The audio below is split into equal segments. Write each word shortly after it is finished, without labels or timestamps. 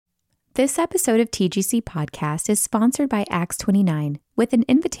This episode of TGC Podcast is sponsored by Acts 29 with an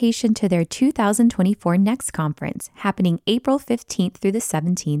invitation to their 2024 Next Conference happening April 15th through the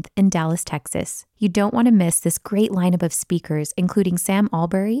 17th in Dallas, Texas. You don't want to miss this great lineup of speakers, including Sam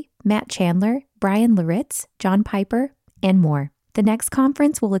Albury, Matt Chandler, Brian Laritz, John Piper, and more. The Next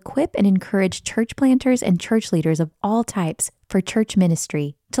Conference will equip and encourage church planters and church leaders of all types for church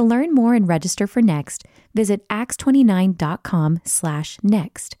ministry. To learn more and register for Next, visit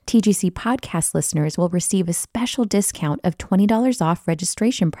acts29.com/next. TGC podcast listeners will receive a special discount of $20 off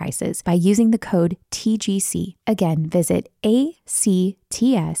registration prices by using the code TGC. Again, visit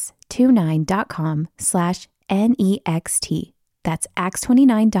acts29.com/next. That's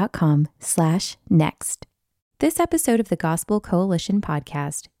acts29.com/next. This episode of the Gospel Coalition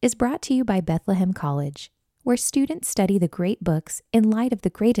podcast is brought to you by Bethlehem College, where students study the great books in light of the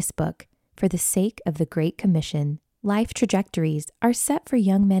greatest book for the sake of the Great Commission. Life trajectories are set for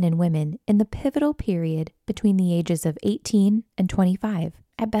young men and women in the pivotal period between the ages of 18 and 25.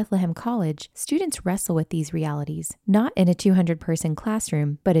 At Bethlehem College, students wrestle with these realities, not in a 200-person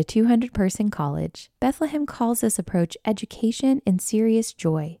classroom, but a 200-person college. Bethlehem calls this approach education in serious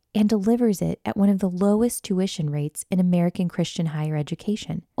joy and delivers it at one of the lowest tuition rates in American Christian higher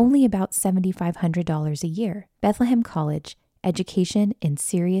education, only about $7,500 a year. Bethlehem College, education in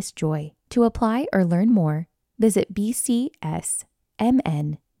serious joy. To apply or learn more, visit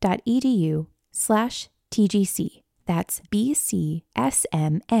bcsmn.edu/TGC. That's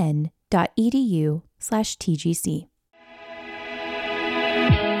bcsmn.edu/TGC.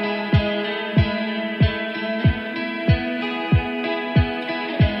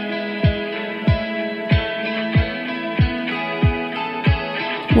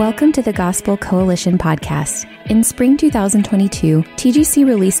 Welcome to the Gospel Coalition podcast. In spring 2022, TGC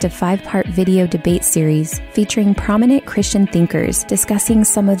released a 5-part video debate series featuring prominent Christian thinkers discussing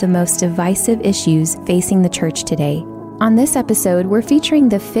some of the most divisive issues facing the church today. On this episode, we're featuring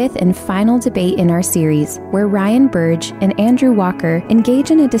the 5th and final debate in our series, where Ryan Burge and Andrew Walker engage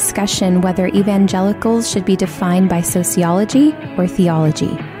in a discussion whether evangelicals should be defined by sociology or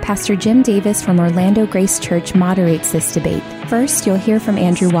theology. Pastor Jim Davis from Orlando Grace Church moderates this debate. First, you'll hear from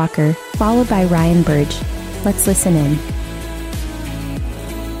Andrew Walker, followed by Ryan Burge. Let's listen in.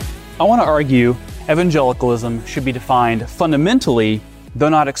 I want to argue evangelicalism should be defined fundamentally, though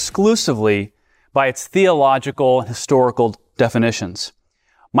not exclusively, by its theological and historical definitions.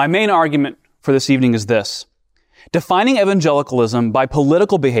 My main argument for this evening is this: defining evangelicalism by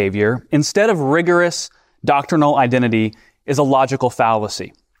political behavior instead of rigorous doctrinal identity is a logical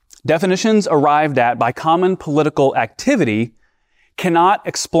fallacy. Definitions arrived at by common political activity cannot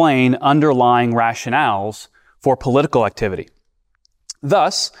explain underlying rationales for political activity.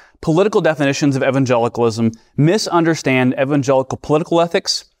 Thus, political definitions of evangelicalism misunderstand evangelical political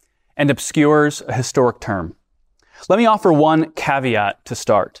ethics and obscures a historic term. Let me offer one caveat to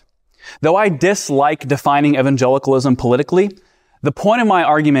start. Though I dislike defining evangelicalism politically, the point of my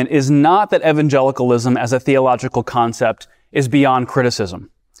argument is not that evangelicalism as a theological concept is beyond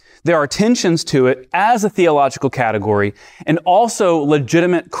criticism. There are tensions to it as a theological category and also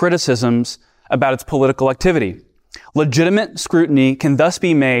legitimate criticisms about its political activity. Legitimate scrutiny can thus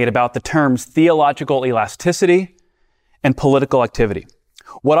be made about the terms theological elasticity and political activity.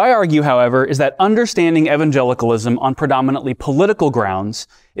 What I argue, however, is that understanding evangelicalism on predominantly political grounds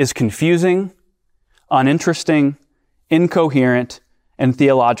is confusing, uninteresting, incoherent, and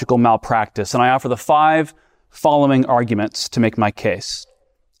theological malpractice. And I offer the 5 following arguments to make my case.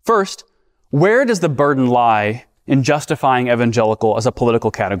 First, where does the burden lie in justifying evangelical as a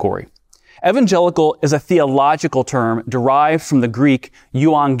political category? Evangelical is a theological term derived from the Greek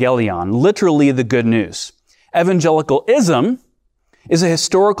euangelion, literally the good news. Evangelicalism is a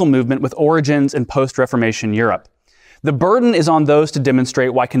historical movement with origins in post-Reformation Europe. The burden is on those to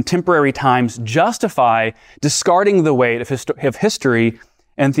demonstrate why contemporary times justify discarding the weight of history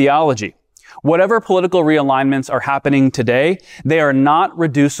and theology. Whatever political realignments are happening today, they are not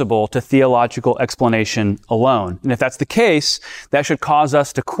reducible to theological explanation alone. And if that's the case, that should cause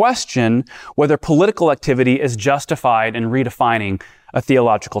us to question whether political activity is justified in redefining a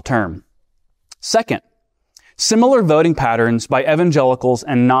theological term. Second, similar voting patterns by evangelicals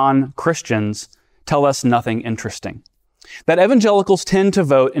and non-Christians tell us nothing interesting. That evangelicals tend to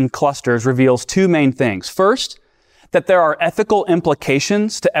vote in clusters reveals 2 main things. First, that there are ethical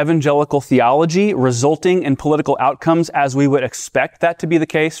implications to evangelical theology resulting in political outcomes as we would expect that to be the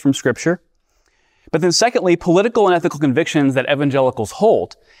case from Scripture. But then secondly, political and ethical convictions that evangelicals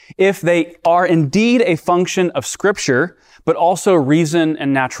hold, if they are indeed a function of Scripture, but also reason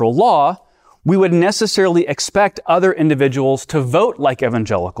and natural law, we would necessarily expect other individuals to vote like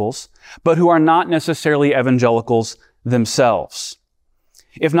evangelicals, but who are not necessarily evangelicals themselves.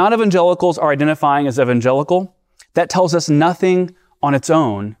 If non-evangelicals are identifying as evangelical, that tells us nothing on its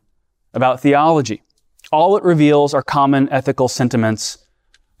own about theology. All it reveals are common ethical sentiments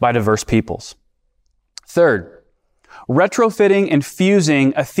by diverse peoples. Third, retrofitting and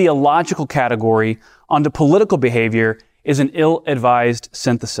fusing a theological category onto political behavior is an ill-advised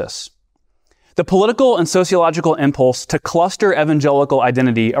synthesis. The political and sociological impulse to cluster evangelical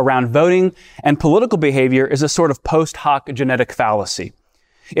identity around voting and political behavior is a sort of post hoc genetic fallacy.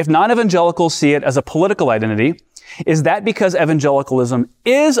 If non-evangelicals see it as a political identity, is that because evangelicalism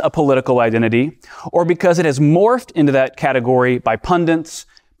is a political identity, or because it has morphed into that category by pundits,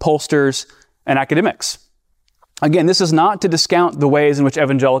 pollsters, and academics? Again, this is not to discount the ways in which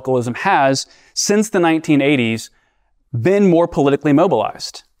evangelicalism has, since the 1980s, been more politically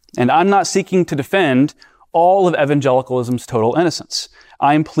mobilized. And I'm not seeking to defend all of evangelicalism's total innocence.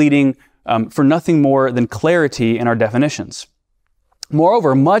 I'm pleading for nothing more than clarity in our definitions.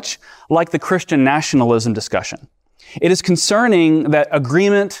 Moreover, much like the Christian nationalism discussion, it is concerning that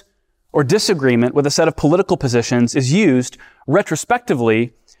agreement or disagreement with a set of political positions is used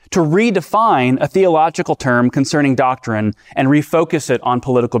retrospectively to redefine a theological term concerning doctrine and refocus it on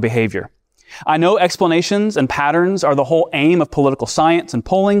political behavior. I know explanations and patterns are the whole aim of political science and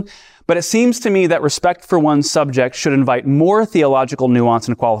polling, but it seems to me that respect for one's subject should invite more theological nuance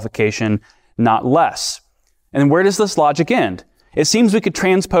and qualification, not less. And where does this logic end? It seems we could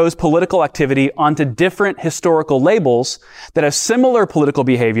transpose political activity onto different historical labels that have similar political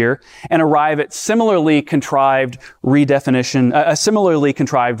behavior and arrive at similarly contrived redefinition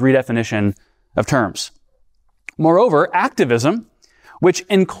of terms. Moreover, activism, which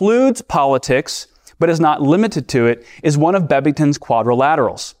includes politics but is not limited to it, is one of Bebbington's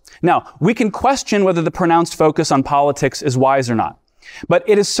quadrilaterals. Now, we can question whether the pronounced focus on politics is wise or not, but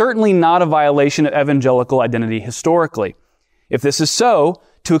it is certainly not a violation of evangelical identity historically. If this is so,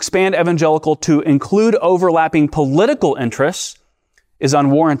 to expand evangelical to include overlapping political interests is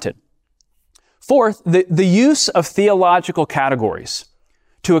unwarranted. Fourth, the use of theological categories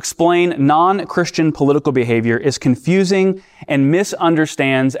to explain non-Christian political behavior is confusing and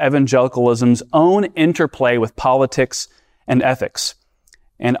misunderstands evangelicalism's own interplay with politics and ethics.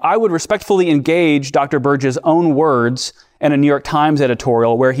 And I would respectfully engage Dr. Burge's own words in a New York Times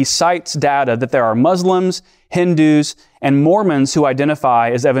editorial where he cites data that there are Muslims, Hindus, and Mormons who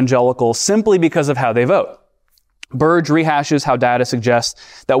identify as evangelical simply because of how they vote. Burge rehashes how data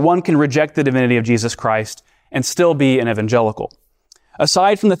suggests that one can reject the divinity of Jesus Christ and still be an evangelical.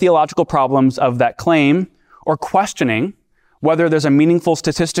 Aside from the theological problems of that claim, or questioning whether there's a meaningful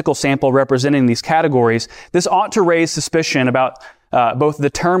statistical sample representing these categories, this ought to raise suspicion about both the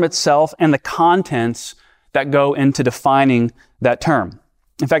term itself and the contents that go into defining that term.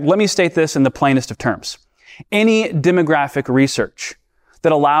 In fact, let me state this in the plainest of terms. Any demographic research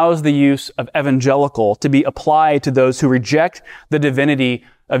that allows the use of evangelical to be applied to those who reject the divinity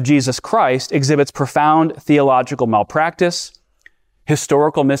of Jesus Christ exhibits profound theological malpractice,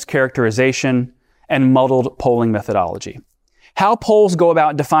 historical mischaracterization, and muddled polling methodology. How polls go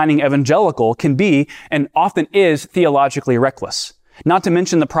about defining evangelical can be, and often is, theologically reckless. Not to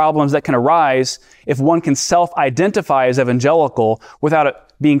mention the problems that can arise if one can self-identify as evangelical without it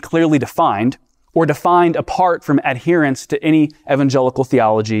being clearly defined, or defined apart from adherence to any evangelical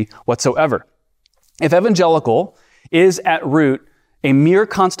theology whatsoever. If evangelical is at root a mere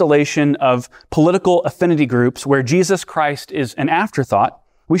constellation of political affinity groups where Jesus Christ is an afterthought,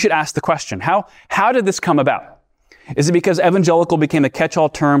 we should ask the question, how did this come about? Is it because evangelical became a catch-all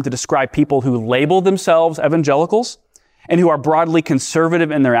term to describe people who label themselves evangelicals and who are broadly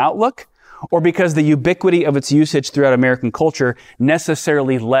conservative in their outlook, or because the ubiquity of its usage throughout American culture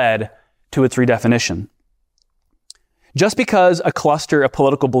necessarily led to its redefinition? Just because a cluster of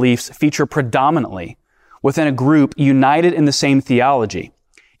political beliefs feature predominantly within a group united in the same theology,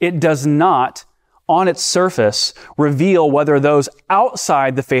 it does not, on its surface, reveal whether those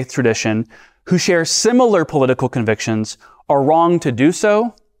outside the faith tradition who share similar political convictions are wrong to do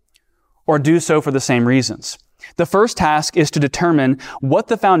so, or do so for the same reasons. The first task is to determine what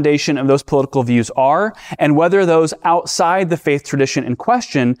the foundation of those political views are and whether those outside the faith tradition in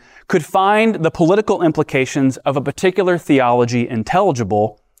question could find the political implications of a particular theology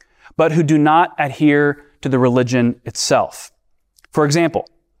intelligible, but who do not adhere to the religion itself. For example,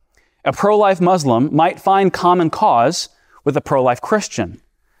 a pro-life Muslim might find common cause with a pro-life Christian,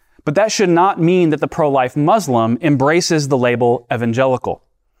 but that should not mean that the pro-life Muslim embraces the label evangelical.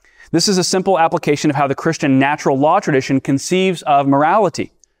 This is a simple application of how the Christian natural law tradition conceives of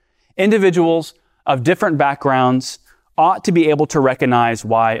morality. Individuals of different backgrounds ought to be able to recognize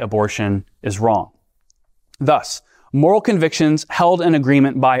why abortion is wrong. Thus, moral convictions held in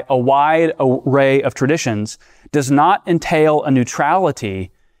agreement by a wide array of traditions does not entail a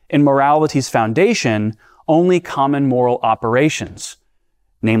neutrality in morality's foundation, only common moral operations,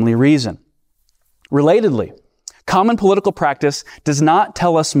 namely reason. Relatedly, common political practice does not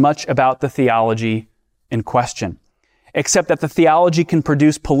tell us much about the theology in question, except that the theology can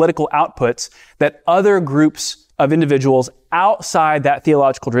produce political outputs that other groups of individuals outside that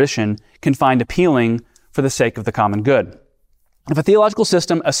theological tradition can find appealing for the sake of the common good. If a theological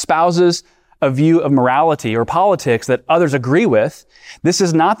system espouses a view of morality or politics that others agree with, this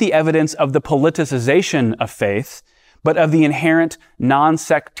is not the evidence of the politicization of faith, but of the inherent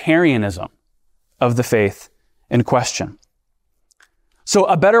non-sectarianism of the faith in question. So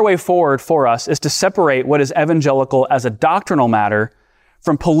a better way forward for us is to separate what is evangelical as a doctrinal matter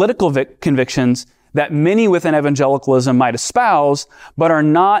from political convictions that many within evangelicalism might espouse, but are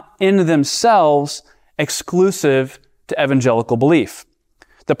not in themselves exclusive to evangelical belief.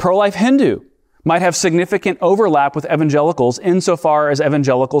 The pro-life Hindu might have significant overlap with evangelicals insofar as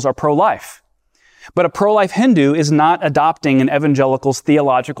evangelicals are pro-life. But a pro-life Hindu is not adopting an evangelical's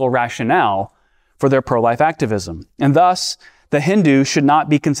theological rationale for their pro-life activism. And thus, the Hindu should not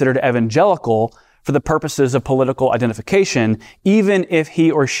be considered evangelical for the purposes of political identification, even if he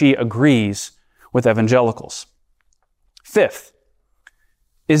or she agrees with evangelicals. Fifth,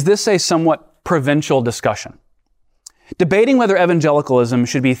 is this a somewhat provincial discussion? Debating whether evangelicalism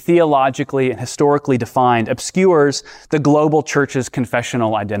should be theologically and historically defined obscures the global church's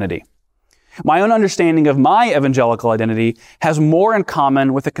confessional identity. My own understanding of my evangelical identity has more in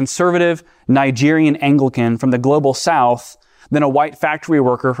common with a conservative Nigerian Anglican from the global South than a white factory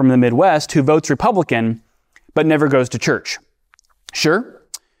worker from the Midwest who votes Republican but never goes to church. Sure,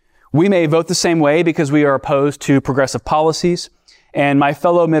 we may vote the same way because we are opposed to progressive policies, and my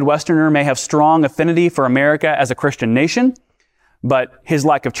fellow Midwesterner may have strong affinity for America as a Christian nation, but his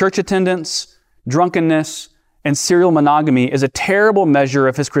lack of church attendance, drunkenness, and serial monogamy is a terrible measure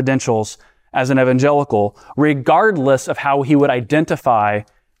of his credentials as an evangelical, regardless of how he would identify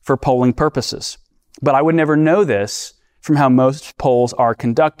for polling purposes. But I would never know this from how most polls are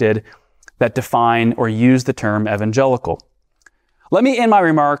conducted that define or use the term evangelical. Let me end my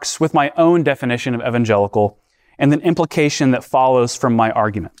remarks with my own definition of evangelical and an implication that follows from my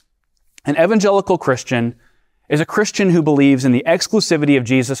argument. An evangelical Christian is a Christian who believes in the exclusivity of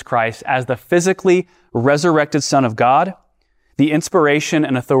Jesus Christ as the physically resurrected Son of God, the inspiration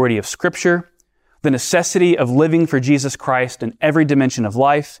and authority of Scripture, the necessity of living for Jesus Christ in every dimension of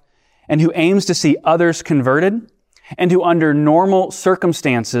life, and who aims to see others converted, and who under normal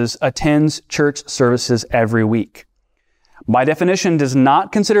circumstances attends church services every week. My definition does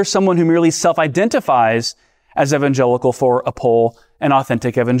not consider someone who merely self-identifies as evangelical for a poll an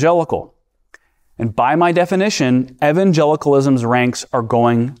authentic evangelical. And by my definition, evangelicalism's ranks are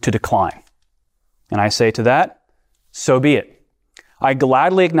going to decline. And I say to that, so be it. I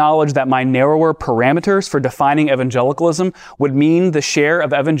gladly acknowledge that my narrower parameters for defining evangelicalism would mean the share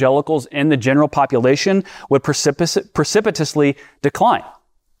of evangelicals in the general population would precipitously decline.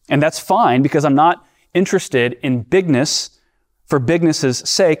 And that's fine because I'm not interested in bigness for bigness's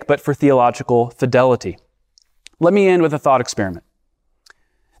sake, but for theological fidelity. Let me end with a thought experiment.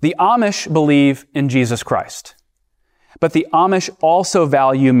 The Amish believe in Jesus Christ, but the Amish also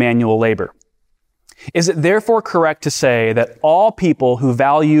value manual labor. Is it therefore correct to say that all people who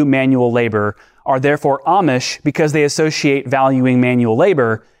value manual labor are therefore Amish because they associate valuing manual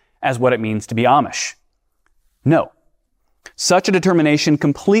labor as what it means to be Amish? No. Such a determination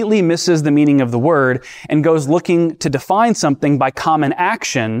completely misses the meaning of the word and goes looking to define something by common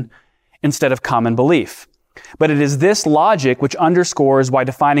action instead of common belief. But it is this logic which underscores why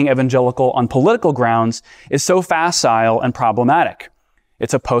defining evangelical on political grounds is so facile and problematic.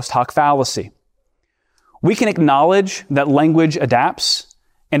 It's a post hoc fallacy. We can acknowledge that language adapts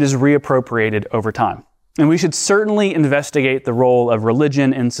and is reappropriated over time. And we should certainly investigate the role of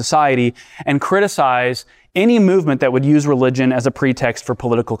religion in society and criticize any movement that would use religion as a pretext for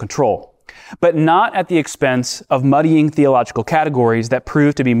political control, but not at the expense of muddying theological categories that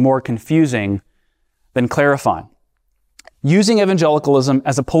prove to be more confusing than clarifying. Using evangelicalism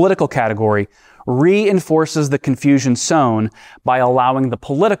as a political category reinforces the confusion sown by allowing the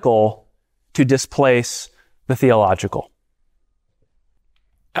political to displace the theological.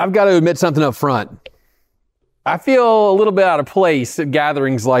 I've got to admit something up front. I feel a little bit out of place at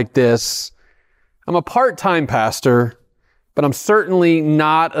gatherings like this. I'm a part-time pastor, but I'm certainly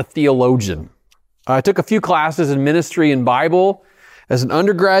not a theologian. I took a few classes in ministry and Bible, as an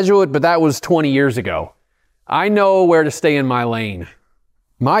undergraduate, but that was 20 years ago. I know where to stay in my lane.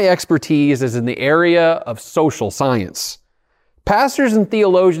 My expertise is in the area of social science. Pastors and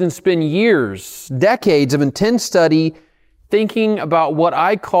theologians spend years, decades of intense study thinking about what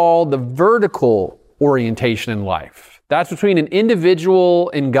I call the vertical orientation in life. That's between an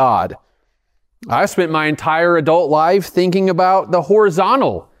individual and God. I've spent my entire adult life thinking about the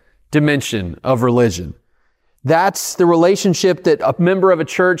horizontal dimension of religion. That's the relationship that a member of a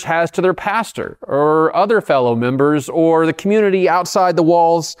church has to their pastor or other fellow members or the community outside the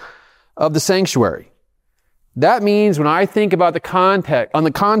walls of the sanctuary. That means when I think about the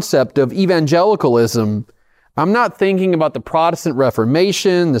concept of evangelicalism, I'm not thinking about the Protestant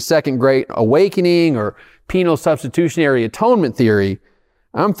Reformation, the Second Great Awakening, or penal substitutionary atonement theory.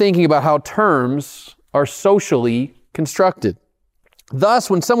 I'm thinking about how terms are socially constructed. Thus,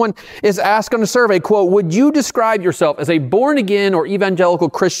 when someone is asked on a survey, quote, would you describe yourself as a born-again or evangelical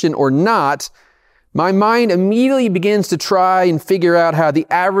Christian or not, my mind immediately begins to try and figure out how the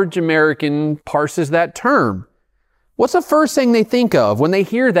average American parses that term. What's the first thing they think of when they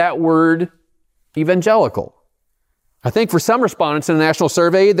hear that word evangelical? I think for some respondents in a national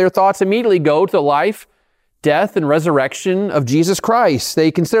survey, their thoughts immediately go to the life, death, and resurrection of Jesus Christ.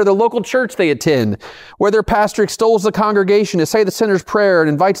 They consider the local church they attend, where their pastor extols the congregation to say the sinner's prayer and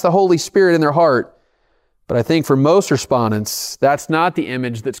invites the Holy Spirit in their heart. But I think for most respondents, that's not the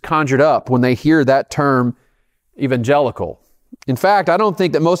image that's conjured up when they hear that term evangelical. In fact, I don't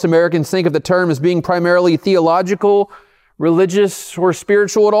think that most Americans think of the term as being primarily theological, religious, or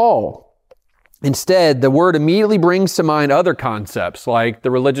spiritual at all. Instead, the word immediately brings to mind other concepts like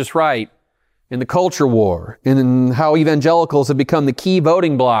the religious right, in the culture war, and in how evangelicals have become the key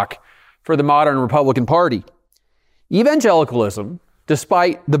voting bloc for the modern Republican Party. Evangelicalism,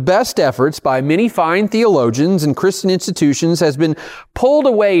 despite the best efforts by many fine theologians and Christian institutions, has been pulled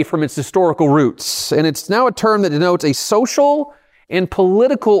away from its historical roots, and it's now a term that denotes a social and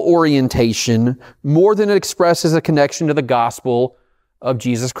political orientation more than it expresses a connection to the gospel of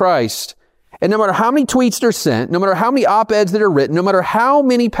Jesus Christ. And no matter how many tweets that are sent, no matter how many op-eds that are written, no matter how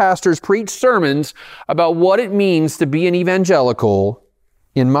many pastors preach sermons about what it means to be an evangelical,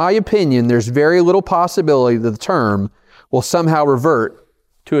 in my opinion, there's very little possibility that the term will somehow revert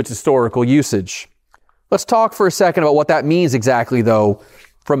to its historical usage. Let's talk for a second about what that means exactly, though,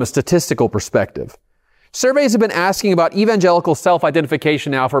 from a statistical perspective. Surveys have been asking about evangelical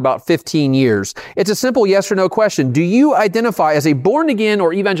self-identification now for about 15 years. It's a simple yes or no question. Do you identify as a born-again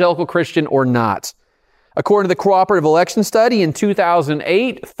or evangelical Christian or not? According to the Cooperative Election Study in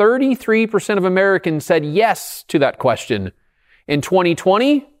 2008, 33% of Americans said yes to that question. In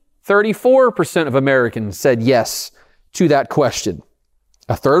 2020, 34% of Americans said yes to that question.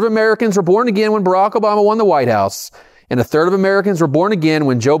 A third of Americans were born again when Barack Obama won the White House, and a third of Americans were born again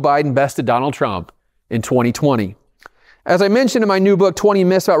when Joe Biden bested Donald Trump in 2020. As I mentioned in my new book, 20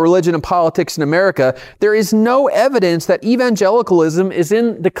 Myths About Religion and Politics in America, there is no evidence that evangelicalism is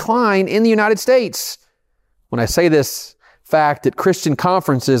in decline in the United States. When I say this fact at Christian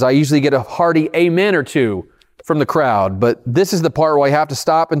conferences, I usually get a hearty amen or two from the crowd, but this is the part where I have to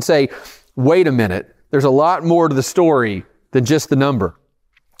stop and say, wait a minute, there's a lot more to the story than just the number.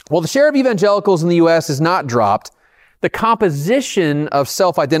 Well, the share of evangelicals in the U.S. has not dropped. The composition of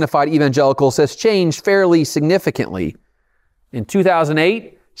self-identified evangelicals has changed fairly significantly. In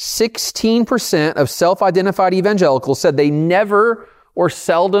 2008, 16% of self-identified evangelicals said they never or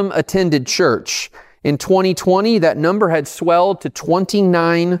seldom attended church. In 2020, that number had swelled to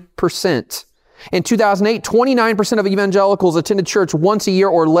 29%. In 2008, 29% of evangelicals attended church once a year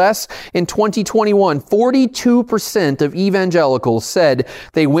or less. In 2021, 42% of evangelicals said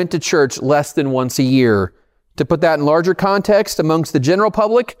they went to church less than once a year. To put that in larger context, amongst the general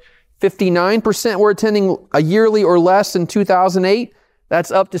public, 59% were attending a yearly or less in 2008. That's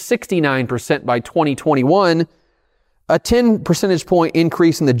up to 69% by 2021, a 10 percentage point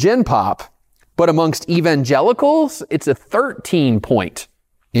increase in the Gen Pop. But amongst evangelicals, it's a 13-point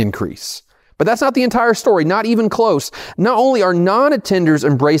increase. But that's not the entire story, not even close. Not only are non-attenders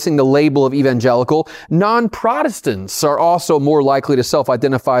embracing the label of evangelical, non-Protestants are also more likely to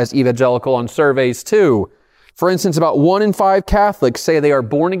self-identify as evangelical on surveys too. For instance, about 1 in 5 Catholics say they are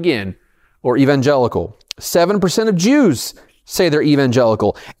born again or evangelical. 7% of Jews say they're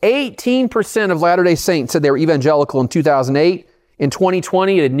evangelical. 18% of Latter-day Saints said they were evangelical in 2008. In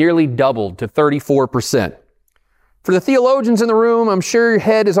 2020, it had nearly doubled to 34%. For the theologians in the room, I'm sure your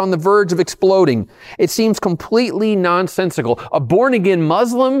head is on the verge of exploding. It seems completely nonsensical. A born-again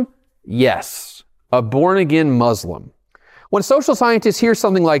Muslim? Yes, a born-again Muslim. When social scientists hear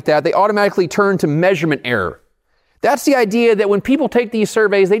something like that, they automatically turn to measurement error. That's the idea that when people take these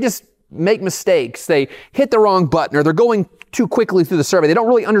surveys, they just make mistakes. They hit the wrong button, or they're going too quickly through the survey. They don't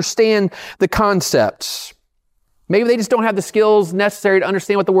really understand the concepts. Maybe they just don't have the skills necessary to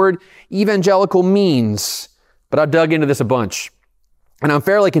understand what the word evangelical means. But I dug into this a bunch. And I'm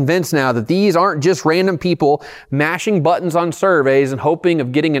fairly convinced now that these aren't just random people mashing buttons on surveys and hoping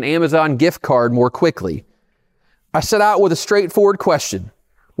of getting an Amazon gift card more quickly. I set out with a straightforward question.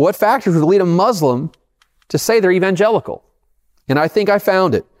 What factors would lead a Muslim to say they're evangelical? And I think I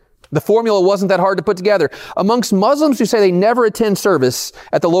found it. The formula wasn't that hard to put together. Amongst Muslims who say they never attend service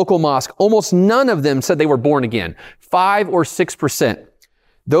at the local mosque, almost none of them said they were born again. 5 or 6%.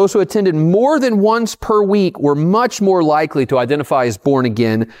 Those who attended more than once per week were much more likely to identify as born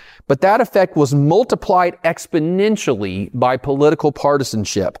again, but that effect was multiplied exponentially by political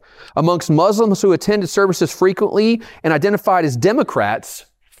partisanship. Amongst Muslims who attended services frequently and identified as Democrats,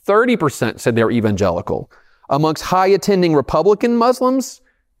 30% said they were evangelical. Amongst high-attending Republican Muslims,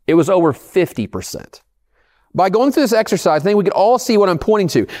 it was over 50%. By going through this exercise, I think we could all see what I'm pointing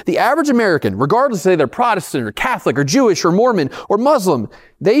to. The average American, regardless of if they're Protestant or Catholic or Jewish or Mormon or Muslim,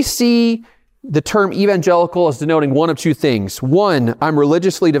 they see the term evangelical as denoting one of two things. 1, I'm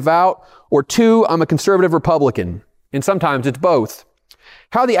religiously devout, or 2, I'm a conservative Republican. And sometimes it's both.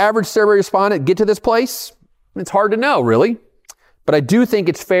 How the average survey respondent get to this place? It's hard to know, really. But I do think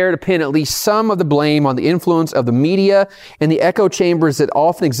it's fair to pin at least some of the blame on the influence of the media and the echo chambers that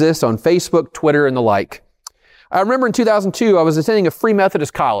often exist on Facebook, Twitter, and the like. I remember in 2002, I was attending a Free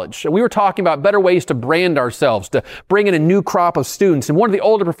Methodist college, and we were talking about better ways to brand ourselves, to bring in a new crop of students. And one of the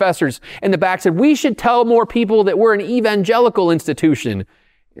older professors in the back said, we should tell more people that we're an evangelical institution.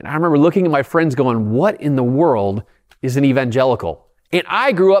 And I remember looking at my friends going, what in the world is an evangelical? And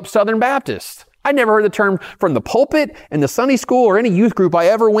I grew up Southern Baptist. I never heard the term from the pulpit and the Sunday school or any youth group I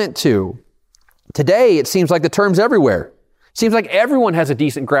ever went to. Today, it seems like the term's everywhere. Seems like everyone has a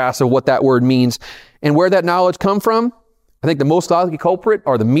decent grasp of what that word means. And where that knowledge come from? I think the most likely culprit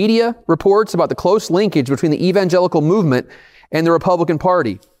are the media reports about the close linkage between the evangelical movement and the Republican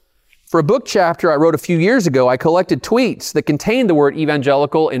Party. For a book chapter I wrote a few years ago, I collected tweets that contained the word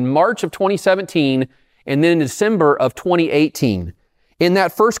evangelical in March of 2017 and then in December of 2018. In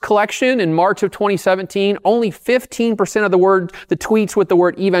that first collection in March of 2017, only 15% of the tweets with the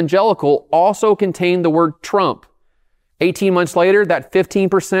word evangelical also contained the word Trump. 18 months later, that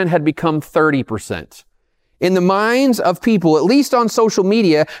 15% had become 30%. In the minds of people, at least on social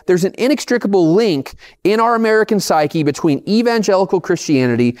media, there's an inextricable link in our American psyche between evangelical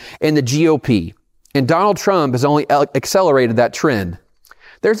Christianity and the GOP. And Donald Trump has only accelerated that trend.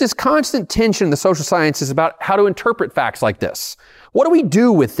 There's this constant tension in the social sciences about how to interpret facts like this. What do we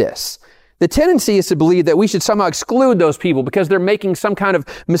do with this? The tendency is to believe that we should somehow exclude those people because they're making some kind of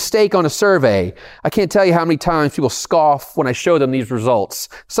mistake on a survey. I can't tell you how many times people scoff when I show them these results.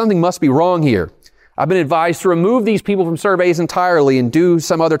 Something must be wrong here. I've been advised to remove these people from surveys entirely and do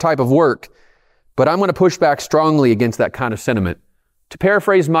some other type of work. But I'm going to push back strongly against that kind of sentiment. To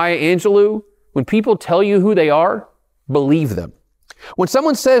paraphrase Maya Angelou, when people tell you who they are, believe them. When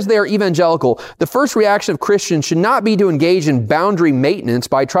someone says they are evangelical, the first reaction of Christians should not be to engage in boundary maintenance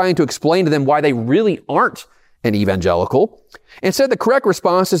by trying to explain to them why they really aren't an evangelical. Instead, the correct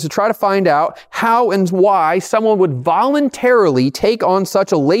response is to try to find out how and why someone would voluntarily take on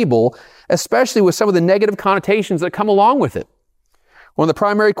such a label, especially with some of the negative connotations that come along with it. One of the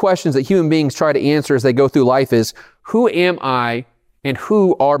primary questions that human beings try to answer as they go through life is, who am I and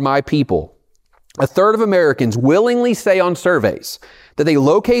who are my people? A third of Americans willingly say on surveys that they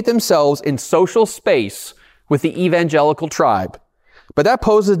locate themselves in social space with the evangelical tribe. But that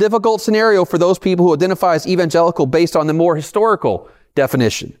poses a difficult scenario for those people who identify as evangelical based on the more historical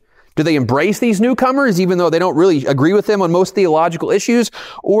definition. Do they embrace these newcomers even though they don't really agree with them on most theological issues?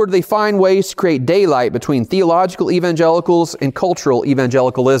 Or do they find ways to create daylight between theological evangelicals and cultural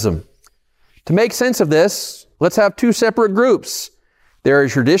evangelicalism? To make sense of this, let's have two separate groups. There are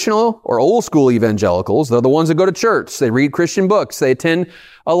traditional or old school evangelicals. They're the ones that go to church. They read Christian books. They attend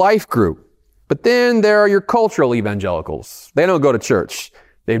a life group. But then there are your cultural evangelicals. They don't go to church.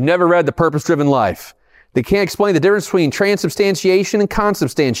 They've never read The Purpose-Driven Life. They can't explain the difference between transubstantiation and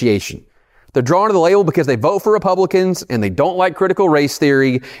consubstantiation. They're drawn to the label because they vote for Republicans and they don't like critical race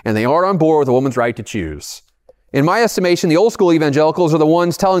theory and they aren't on board with a woman's right to choose. In my estimation, the old school evangelicals are the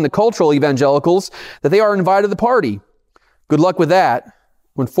ones telling the cultural evangelicals that they are invited to the party. Good luck with that.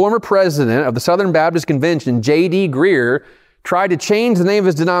 When former president of the Southern Baptist Convention, J.D. Greear, tried to change the name of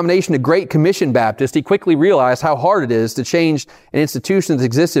his denomination to Great Commission Baptist, he quickly realized how hard it is to change an institution that's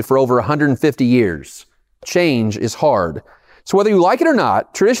existed for over 150 years. Change is hard. So whether you like it or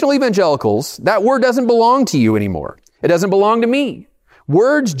not, traditional evangelicals, that word doesn't belong to you anymore. It doesn't belong to me.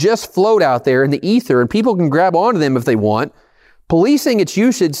 Words just float out there in the ether and people can grab onto them if they want. Policing its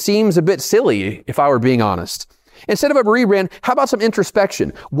usage seems a bit silly, if I were being honest. Instead of a rebrand, how about some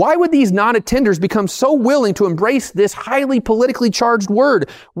introspection? Why would these non-attenders become so willing to embrace this highly politically charged word?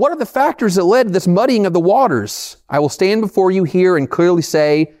 What are the factors that led to this muddying of the waters? I will stand before you here and clearly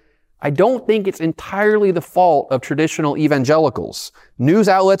say, I don't think it's entirely the fault of traditional evangelicals. News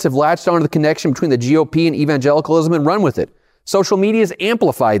outlets have latched onto the connection between the GOP and evangelicalism and run with it. Social media has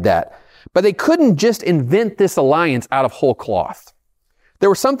amplified that. But they couldn't just invent this alliance out of whole cloth. There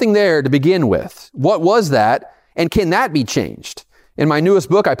was something there to begin with. What was that? And can that be changed? In my newest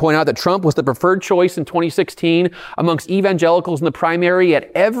book, I point out that Trump was the preferred choice in 2016 amongst evangelicals in the primary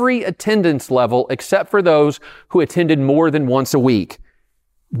at every attendance level except for those who attended more than once a week.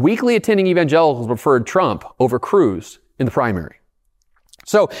 Weekly attending evangelicals preferred Trump over Cruz in the primary.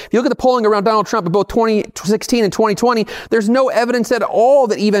 So if you look at the polling around Donald Trump in both 2016 and 2020, there's no evidence at all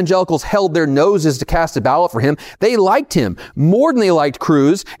that evangelicals held their noses to cast a ballot for him. They liked him more than they liked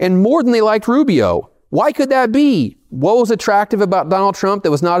Cruz and more than they liked Rubio. Why could that be? What was attractive about Donald Trump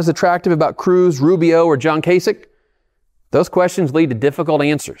that was not as attractive about Cruz, Rubio, or John Kasich? Those questions lead to difficult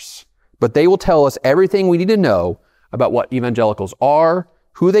answers, but they will tell us everything we need to know about what evangelicals are,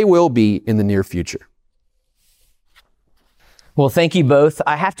 who they will be in the near future. Well, thank you both.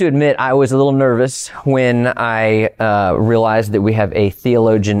 I have to admit, I was a little nervous when I realized that we have a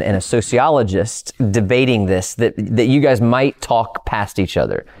theologian and a sociologist debating this, that you guys might talk past each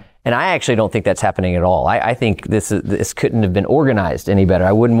other. And I actually don't think that's happening at all. I think this couldn't have been organized any better.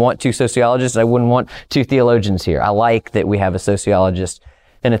 I wouldn't want two sociologists. I wouldn't want two theologians here. I like that we have a sociologist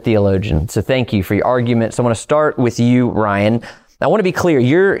and a theologian. So thank you for your argument. So I want to start with you, Ryan. I want to be clear.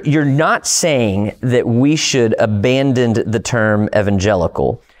 You're not saying that we should abandon the term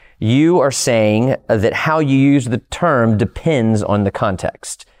evangelical. You are saying that how you use the term depends on the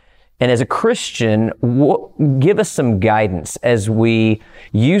context. And as a Christian, give us some guidance as we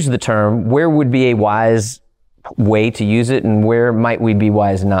use the term. Where would be a wise way to use it, and where might we be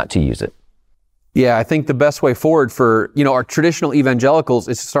wise not to use it? Yeah, I think the best way forward for, our traditional evangelicals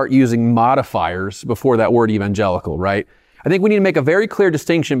is to start using modifiers before that word evangelical, right? I think we need to make a very clear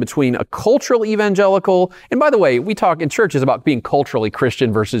distinction between a cultural evangelical, and by the way, we talk in churches about being culturally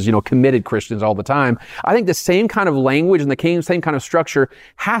Christian versus, committed Christians all the time. I think the same kind of language and the same kind of structure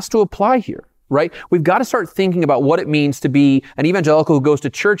has to apply here, right? We've got to start thinking about what it means to be an evangelical who goes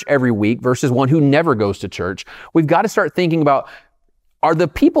to church every week versus one who never goes to church. We've got to start thinking about, are the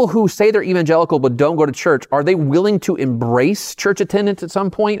people who say they're evangelical but don't go to church, are they willing to embrace church attendance at some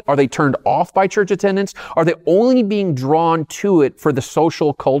point? Are they turned off by church attendance? Are they only being drawn to it for the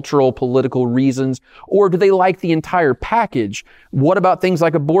social, cultural, political reasons? Or do they like the entire package? What about things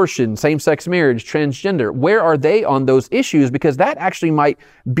like abortion, same-sex marriage, transgender? Where are they on those issues? Because that actually might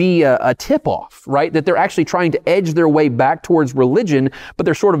be a tip-off, right? That they're actually trying to edge their way back towards religion, but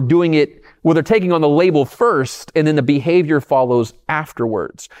they're sort of doing it well, they're taking on the label first, and then the behavior follows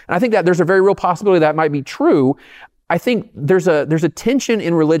afterwards. And I think that there's a very real possibility that might be true. I think there's a tension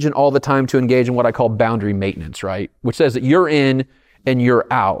in religion all the time to engage in what I call boundary maintenance, right? Which says that you're in and you're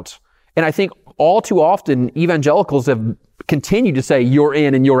out. And I think all too often evangelicals have continued to say you're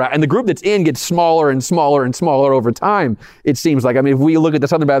in and you're out. And the group that's in gets smaller and smaller and smaller over time, it seems like. I mean, if we look at the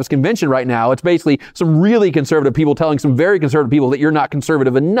Southern Baptist Convention right now, it's basically some really conservative people telling some very conservative people that you're not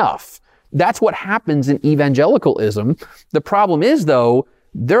conservative enough. That's what happens in evangelicalism. The problem is, though,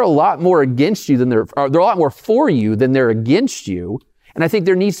 they're a lot more against you than they're a lot more for you than they're against you. And I think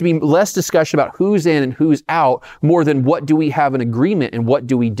there needs to be less discussion about who's in and who's out, more than what do we have an agreement and what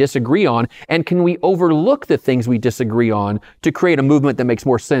do we disagree on, and can we overlook the things we disagree on to create a movement that makes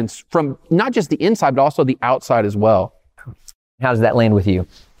more sense from not just the inside, but also the outside as well. How does that land with you?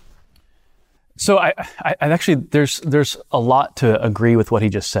 So I actually, there's a lot to agree with what he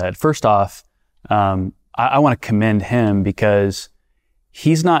just said. First off, I want to commend him because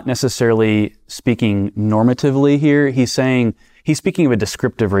he's not necessarily speaking normatively here. He's speaking of a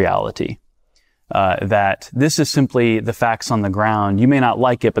descriptive reality, that this is simply the facts on the ground. You may not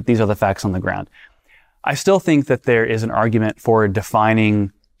like it, but these are the facts on the ground. I still think that there is an argument for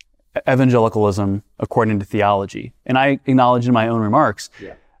defining evangelicalism according to theology. And I acknowledge in my own remarks,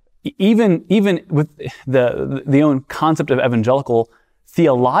 even with the own concept of evangelical,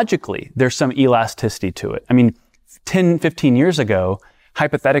 theologically, there's some elasticity to it. I mean, 10, 15 years ago,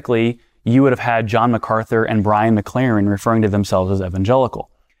 hypothetically, you would have had John MacArthur and Brian McLaren referring to themselves as evangelical.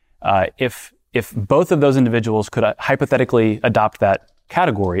 If both of those individuals could hypothetically adopt that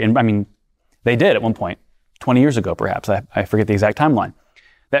category, and I mean, they did at one point, 20 years ago, perhaps. I forget the exact timeline.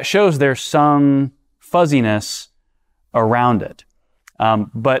 That shows there's some fuzziness around it.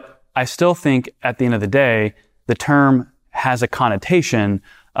 But I still think at the end of the day, the term has a connotation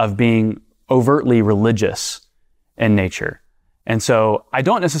of being overtly religious in nature. And so I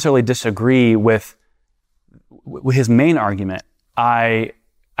don't necessarily disagree with his main argument. I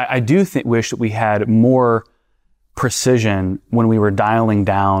do wish that we had more precision when we were dialing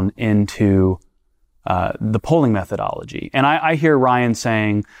down into the polling methodology. And I hear Ryan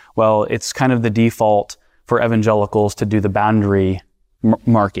saying, well, it's kind of the default for evangelicals to do the boundary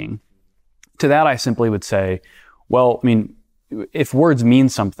marking. To that, I simply would say, well, I mean, if words mean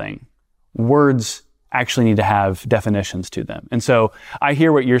something, words actually need to have definitions to them. And so I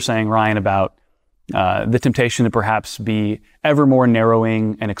hear what you're saying, Ryan, about the temptation to perhaps be ever more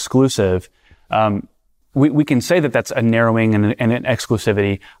narrowing and exclusive. We can say that that's a narrowing and an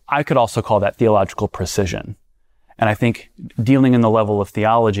exclusivity. I could also call that theological precision. And I think dealing in the level of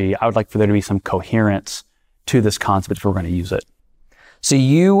theology, I would like for there to be some coherence to this concept if we're going to use it. So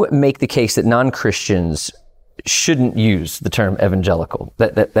you make the case that non-Christians shouldn't use the term evangelical.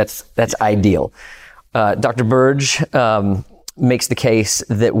 That's ideal. Dr. Burge makes the case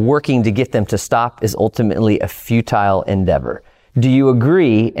that working to get them to stop is ultimately a futile endeavor. Do you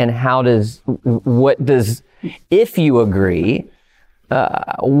agree? And if you agree,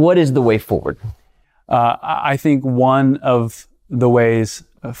 what is the way forward? I think one of the ways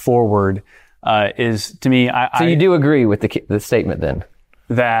forward is, to me, So you do agree with the statement then?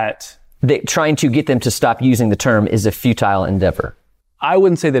 That trying to get them to stop using the term is a futile endeavor. I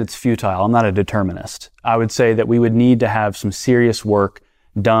wouldn't say that it's futile. I'm not a determinist. I would say that we would need to have some serious work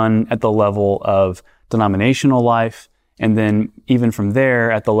done at the level of denominational life, and then even from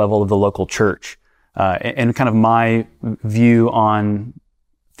there at the level of the local church. And kind of my view on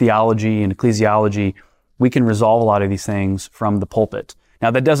theology and ecclesiology, we can resolve a lot of these things from the pulpit. Now,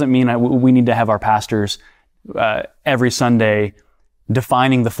 that doesn't mean we need to have our pastors every Sunday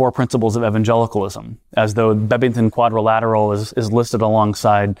defining the 4 principles of evangelicalism, as though Bebington Quadrilateral is listed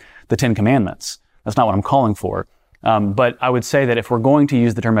alongside the 10 Commandments. That's not what I'm calling for. But I would say that if we're going to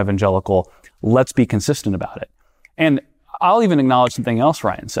use the term evangelical, let's be consistent about it. And I'll even acknowledge something else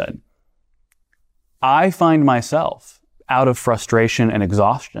Ryan said. I find myself, out of frustration and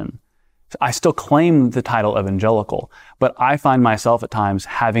exhaustion, I still claim the title evangelical, but I find myself at times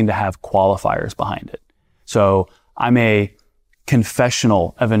having to have qualifiers behind it. So I'm a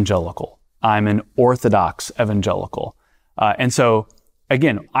confessional evangelical. I'm an orthodox evangelical. And so,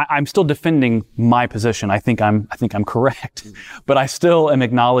 again, I'm still defending my position. I think I'm correct, but I still am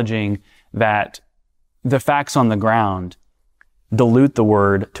acknowledging that the facts on the ground dilute the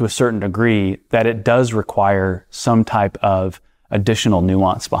word to a certain degree, that it does require some type of additional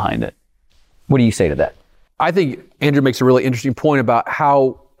nuance behind it. What do you say to that? I think Andrew makes a really interesting point about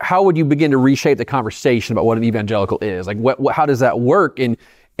how would you begin to reshape the conversation about what an evangelical is? Like, how does that work? And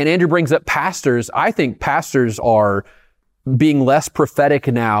Andrew brings up pastors. I think pastors are being less prophetic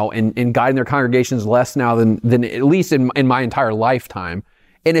now and guiding their congregations less now than at least in my entire lifetime.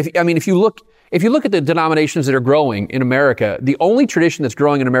 And if you look at the denominations that are growing in America, the only tradition that's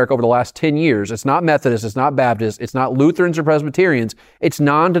growing in America over the last 10 years, it's not Methodist, it's not Baptist, it's not Lutherans or Presbyterians, it's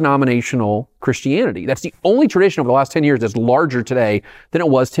non-denominational Christianity. That's the only tradition over the last 10 years that's larger today than it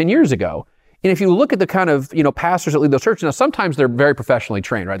was 10 years ago. And if you look at the kind of, pastors that lead those churches, now sometimes they're very professionally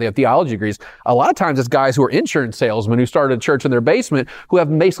trained, right? They have theology degrees. A lot of times it's guys who are insurance salesmen who started a church in their basement who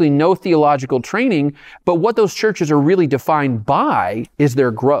have basically no theological training. But what those churches are really defined by is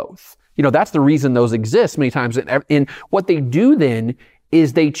their growth. That's the reason those exist many times. And what they do then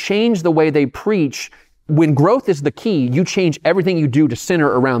is they change the way they preach. When growth is the key, you change everything you do to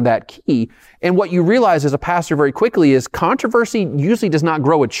center around that key. And what you realize as a pastor very quickly is controversy usually does not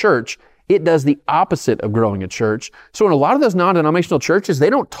grow a church. It does the opposite of growing a church. So in a lot of those non-denominational churches, they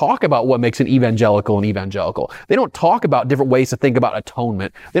don't talk about what makes an evangelical. They don't talk about different ways to think about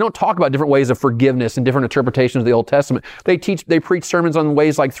atonement. They don't talk about different ways of forgiveness and different interpretations of the Old Testament. They preach sermons on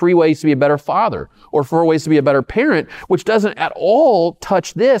ways like 3 ways to be a better father or 4 ways to be a better parent, which doesn't at all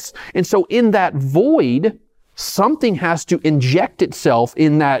touch this. And so in that void, something has to inject itself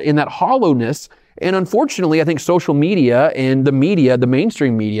in that hollowness. And unfortunately, I think social media and the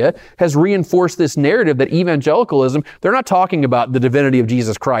mainstream media, has reinforced this narrative that evangelicalism, they're not talking about the divinity of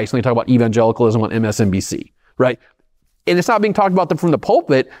Jesus Christ when they talk about evangelicalism on MSNBC, right? And it's not being talked about from the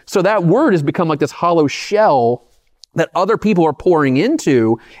pulpit, so that word has become like this hollow shell that other people are pouring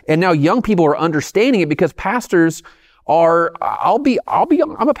into, and now young people are understanding it because pastors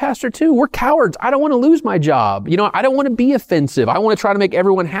I'm a pastor too. We're cowards. I don't want to lose my job. I don't want to be offensive. I want to try to make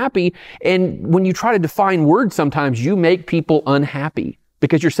everyone happy. And when you try to define words, sometimes you make people unhappy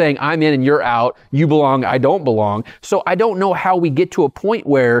because you're saying I'm in and you're out. You belong. I don't belong. So I don't know how we get to a point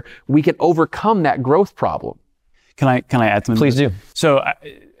where we can overcome that growth problem. Can I add something? Please do. So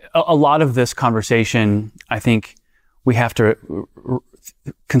a lot of this conversation, I think we have to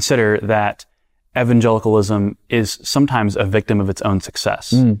consider that evangelicalism is sometimes a victim of its own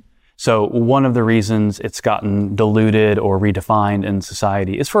success. So one of the reasons it's gotten diluted or redefined in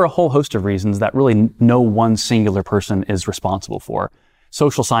society is for a whole host of reasons that really no one singular person is responsible for.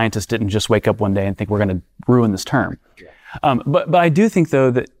 Social scientists didn't just wake up one day and think we're going to ruin this term. But I do think,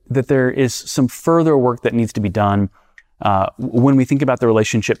 though, that there is some further work that needs to be done when we think about the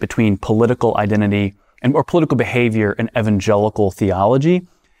relationship between political identity or political behavior and evangelical theology.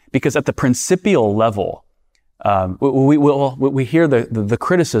 Because at the principial level, we hear the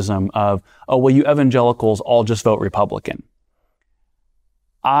criticism of, oh, well, you evangelicals all just vote Republican.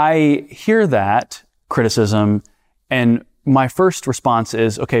 I hear that criticism, and my first response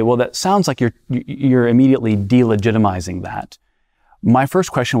is, okay, well, that sounds like you're immediately delegitimizing that. My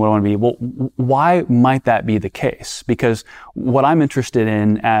first question would want to be, well, why might that be the case? Because what I'm interested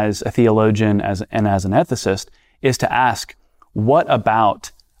in as a theologian and as an ethicist is to ask, what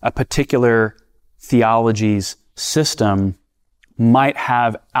about a particular theology's system might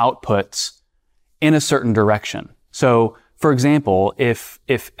have outputs in a certain direction? So, for example, if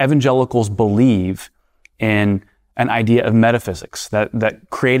evangelicals believe in an idea of metaphysics, that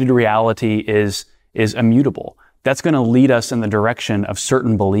created reality is immutable, that's going to lead us in the direction of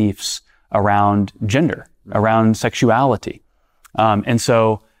certain beliefs around gender, around sexuality. And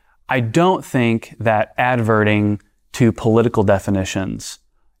so I don't think that adverting to political definitions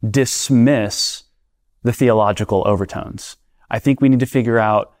dismiss the theological overtones. I think we need to figure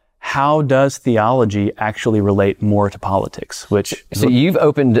out, how does theology actually relate more to politics? So you've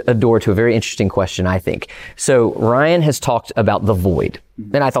opened a door to a very interesting question, I think. So Ryan has talked about the void,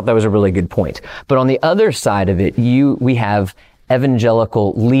 and I thought that was a really good point. But on the other side of it, we have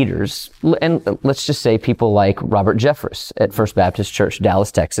evangelical leaders, and let's just say people like Robert Jeffress at First Baptist Church,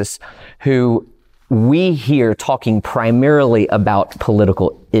 Dallas, Texas, who we hear talking primarily about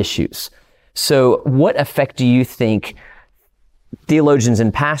political issues. So what effect do you think theologians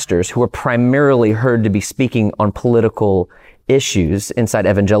and pastors who are primarily heard to be speaking on political issues inside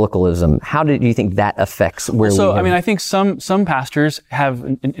evangelicalism, how do you think that affects where we are? I think some pastors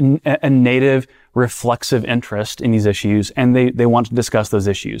have a native reflexive interest in these issues, and they want to discuss those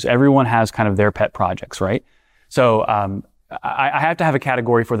issues. Everyone has kind of their pet projects, right? So I have to have a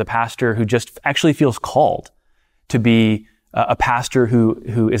category for the pastor who just actually feels called to be a pastor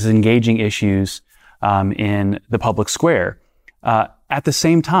who is engaging issues in the public square. At the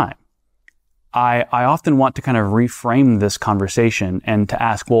same time, I often want to kind of reframe this conversation and to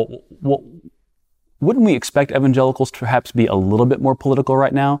ask, well, wouldn't we expect evangelicals to perhaps be a little bit more political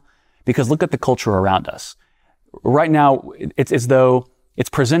right now? Because look at the culture around us. Right now, it's as though it's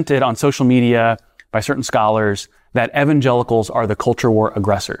presented on social media by certain scholars that evangelicals are the culture war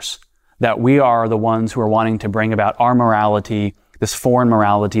aggressors, that we are the ones who are wanting to bring about our morality, this foreign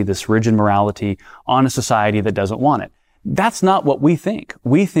morality, this rigid morality on a society that doesn't want it. That's not what we think.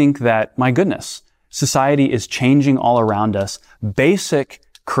 We think that, my goodness, society is changing all around us. Basic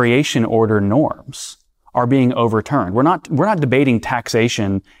creation order norms are being overturned. We're not debating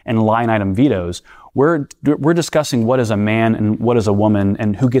taxation and line item vetoes. We're discussing what is a man and what is a woman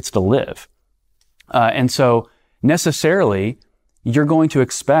and who gets to live. And so necessarily, you're going to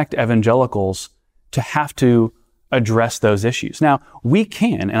expect evangelicals to have to address those issues. Now, we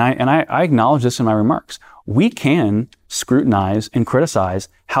can, and I acknowledge this in my remarks, we can scrutinize and criticize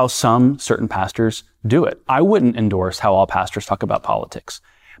how some certain pastors do it. I wouldn't endorse how all pastors talk about politics.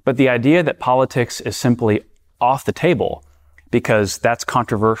 But the idea that politics is simply off the table because that's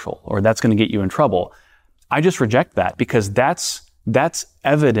controversial or that's going to get you in trouble, I just reject that, because that's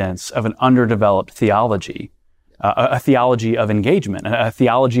evidence of an underdeveloped theology, a theology of engagement, a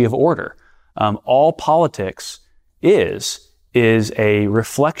theology of order. All politics is a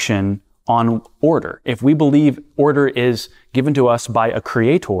reflection on order. If we believe order is given to us by a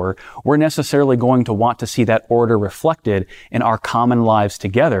creator, we're necessarily going to want to see that order reflected in our common lives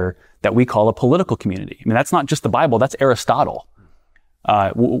together that we call a political community. I mean, that's not just the Bible, that's Aristotle.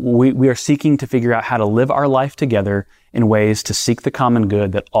 We are seeking to figure out how to live our life together in ways to seek the common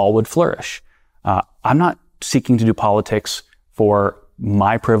good that all would flourish. I'm not seeking to do politics for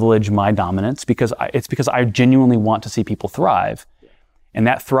my privilege, my dominance, because I genuinely want to see people thrive. And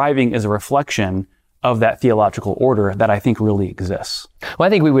that thriving is a reflection of that theological order that I think really exists. Well, I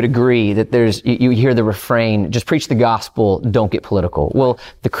think we would agree that you hear the refrain, just preach the gospel, don't get political. Well,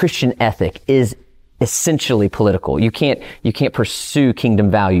 the Christian ethic is essentially political. You can't pursue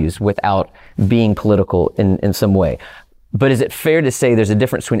kingdom values without being political in some way. But is it fair to say there's a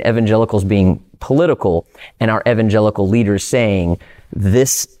difference between evangelicals being political and our evangelical leaders saying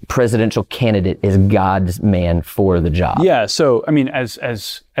this presidential candidate is God's man for the job? Yeah. So, I mean,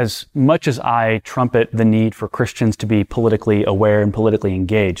 as much as I trumpet the need for Christians to be politically aware and politically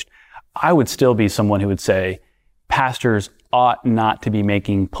engaged, I would still be someone who would say pastors ought not to be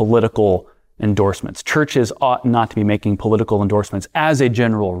making political endorsements. Churches ought not to be making political endorsements as a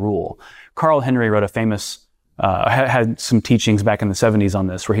general rule. Carl Henry wrote a famous had some teachings back in the 70s on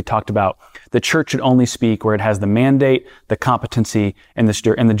this, where he talked about the church should only speak where it has the mandate, the competency, and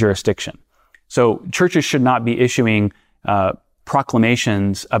the jurisdiction. So churches should not be issuing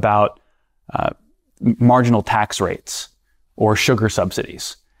proclamations about marginal tax rates or sugar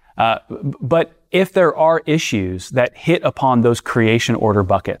subsidies. But if there are issues that hit upon those creation order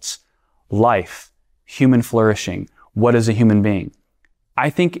buckets, life, human flourishing, what is a human being? I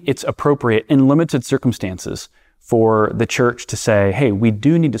think it's appropriate in limited circumstances for the church to say, hey, we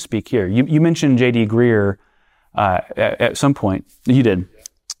do need to speak here. You mentioned J.D. Greear at some point. You did.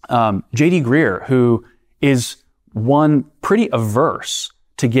 J.D. Greear, who is one pretty averse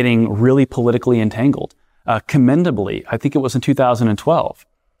to getting really politically entangled. Commendably, I think it was in 2012,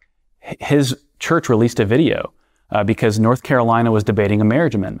 his church released a video because North Carolina was debating a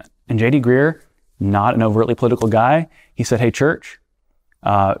marriage amendment. And J.D. Greear, not an overtly political guy, he said, hey, church,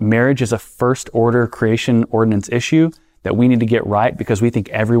 marriage is a first order creation ordinance issue that we need to get right because we think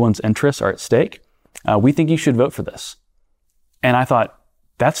everyone's interests are at stake. We think you should vote for this. And I thought,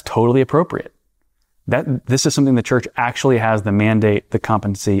 that's totally appropriate. This is something the church actually has the mandate, the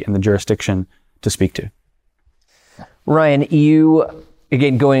competency, and the jurisdiction to speak to. Ryan, you,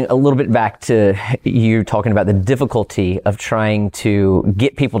 again, going a little bit back to you talking about the difficulty of trying to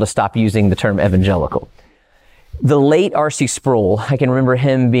get people to stop using the term evangelical. The late R.C. Sproul, I can remember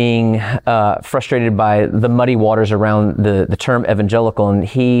him being frustrated by the muddy waters around the term evangelical, and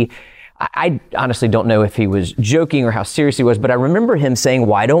I honestly don't know if he was joking or how serious he was, but I remember him saying,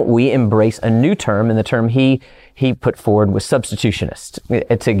 why don't we embrace a new term? And the term he put forward was substitutionist,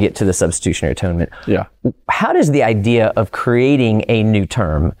 to get to the substitutionary atonement. Yeah. How does the idea of creating a new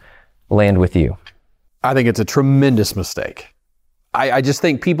term land with you? I think it's a tremendous mistake. I just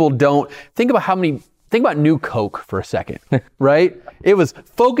think people don't think about New Coke for a second, right? It was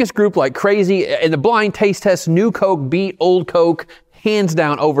focus group like crazy. In the blind taste test, New Coke beat Old Coke hands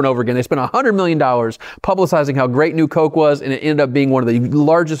down over and over again. They spent $100 million publicizing how great New Coke was, and it ended up being one of the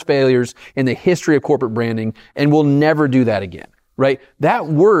largest failures in the history of corporate branding, and we'll never do that again, right? That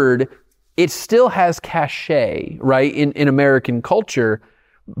word, it still has cachet, right, in American culture.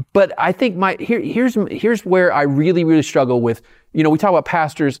 But I think here's where I really, really struggle with, we talk about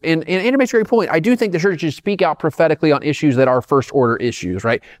pastors, and Andrew makes a great point. I do think the church should speak out prophetically on issues that are first order issues,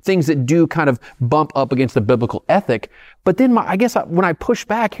 right? Things that do kind of bump up against the biblical ethic. But then when I push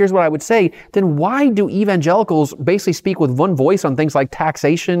back, here's what I would say, then why do evangelicals basically speak with one voice on things like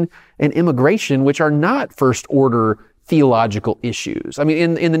taxation and immigration, which are not first order theological issues? I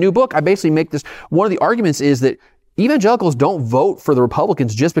mean, in the new book, I basically make this, one of the arguments is that evangelicals don't vote for the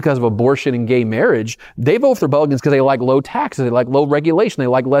Republicans just because of abortion and gay marriage. They vote for the Republicans because they like low taxes, they like low regulation, they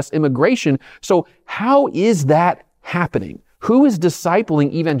like less immigration. So how is that happening? Who is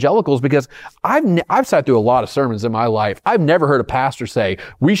discipling evangelicals? Because I've sat through a lot of sermons in my life. I've never heard a pastor say,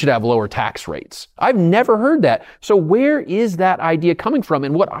 we should have lower tax rates. I've never heard that. So where is that idea coming from?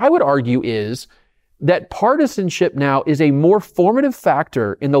 And what I would argue is that partisanship now is a more formative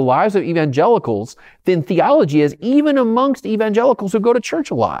factor in the lives of evangelicals than theology is, even amongst evangelicals who go to church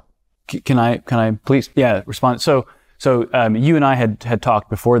a lot. Can I please? Yeah, respond. So you and I had talked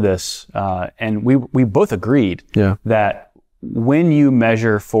before this, and we both agreed that when you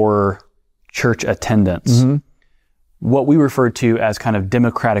measure for church attendance, what we refer to as kind of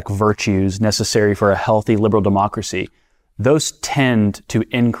democratic virtues necessary for a healthy liberal democracy, those tend to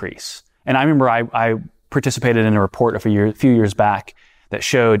increase. And I remember I participated in a report a few years back that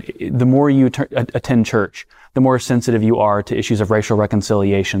showed the more you attend church, the more sensitive you are to issues of racial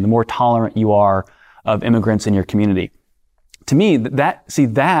reconciliation, the more tolerant you are of immigrants in your community. To me,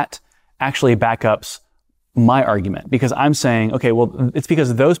 that actually backups my argument, because I'm saying, okay, well, it's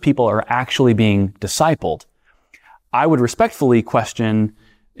because those people are actually being discipled. I would respectfully question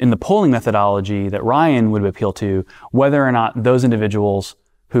in the polling methodology that Ryan would appeal to whether or not those individuals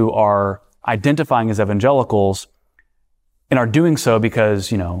who are identifying as evangelicals and are doing so because,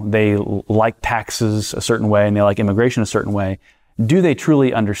 they like taxes a certain way and they like immigration a certain way, do they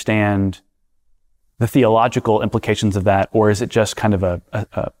truly understand the theological implications of that, or is it just kind of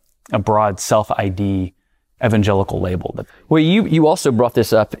a broad self-ID evangelical label? Well, you also brought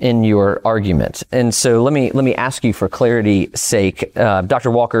this up in your argument, and so let me ask you for clarity's sake,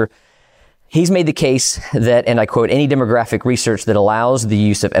 Dr. Walker. He's made the case that, and I quote, any demographic research that allows the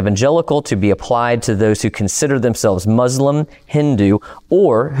use of evangelical to be applied to those who consider themselves Muslim, Hindu,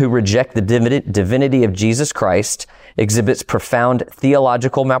 or who reject the divinity of Jesus Christ exhibits profound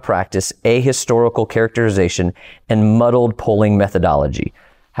theological malpractice, ahistorical characterization, and muddled polling methodology.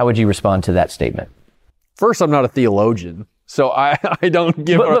 How would you respond to that statement? First, I'm not a theologian, so I don't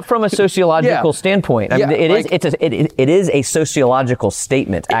give. But from a sociological standpoint, I mean, it is a sociological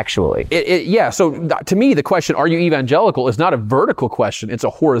statement, actually. So to me, the question, "Are you evangelical?" is not a vertical question; it's a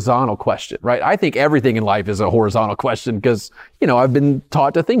horizontal question, right? I think everything in life is a horizontal question because I've been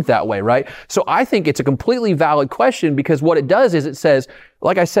taught to think that way, right? So I think it's a completely valid question because what it does is it says,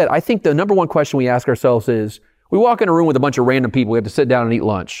 like I said, I think the number one question we ask ourselves is: we walk in a room with a bunch of random people, we have to sit down and eat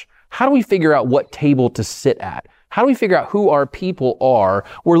lunch. How do we figure out what table to sit at? How do we figure out who our people are?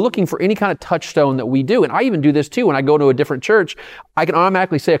 We're looking for any kind of touchstone that we do. And I even do this too. When I go to a different church, I can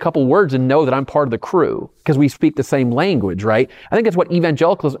automatically say a couple words and know that I'm part of the crew because we speak the same language, right? I think that's what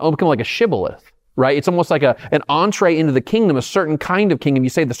evangelicalism become like a shibboleth, right? It's almost like an entree into the kingdom, a certain kind of kingdom. You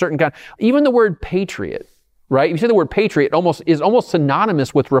say the certain kind, even the word patriot, right? If you say the word patriot, is almost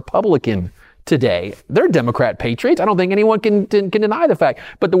synonymous with Republican today. They're Democrat patriots. I don't think anyone can deny the fact.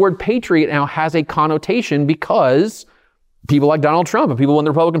 But the word patriot now has a connotation because people like Donald Trump and people in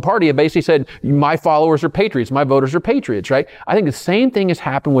the Republican Party have basically said, my followers are patriots, my voters are patriots, right? I think the same thing has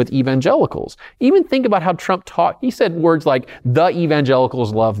happened with evangelicals. Even think about how Trump he said words like, the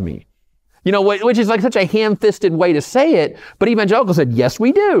evangelicals love me. Which is like such a ham-fisted way to say it, but evangelicals said, yes,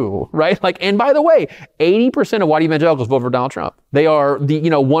 we do, right? And by the way, 80% of white evangelicals vote for Donald Trump. They are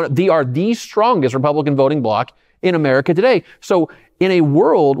the strongest Republican voting bloc in America today. So in a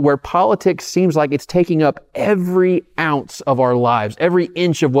world where politics seems like it's taking up every ounce of our lives, every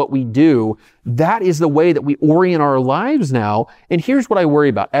inch of what we do, that is the way that we orient our lives now. And here's what I worry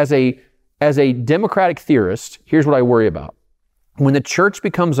about. As a democratic theorist, here's what I worry about. When the church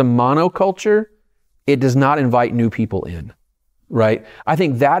becomes a monoculture, it does not invite new people in, right? I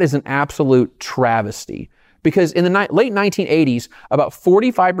think that is an absolute travesty because in the late 1980s, about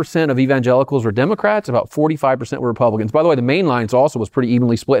 45% of evangelicals were Democrats, about 45% were Republicans. By the way, the main lines also was pretty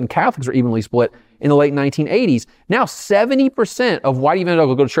evenly split and Catholics were evenly split in the late 1980s. Now 70% of white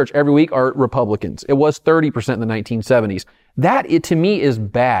evangelicals who go to church every week are Republicans. It was 30% in the 1970s. That, to me, is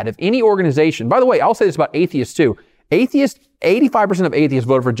bad. If any organization, by the way, I'll say this about atheists too. 85% of atheists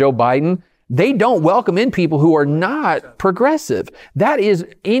voted for Joe Biden. They don't welcome in people who are not progressive. That is,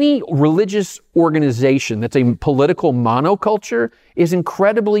 any religious organization that's a political monoculture is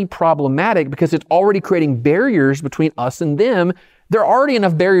incredibly problematic because it's already creating barriers between us and them. There are already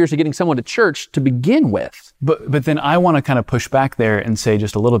enough barriers to getting someone to church to begin with. But then I want to kind of push back there and say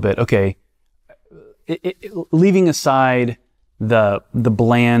just a little bit, okay, leaving aside the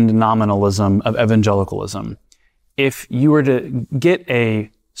bland nominalism of evangelicalism, if you were to get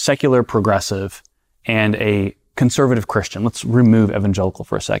a secular progressive and a conservative Christian, let's remove evangelical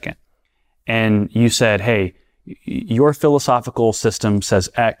for a second, and you said, hey, your philosophical system says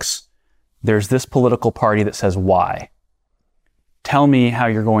X, there's this political party that says Y. Tell me how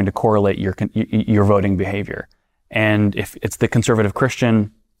you're going to correlate your voting behavior. And if it's the conservative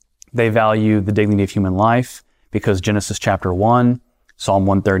Christian, they value the dignity of human life because Genesis chapter 1, Psalm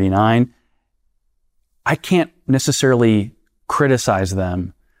 139, I can't necessarily criticize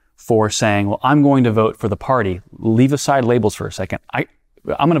them for saying, well, I'm going to vote for the party. Leave aside labels for a second. I'm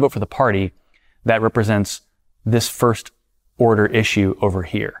going to vote for the party that represents this first order issue over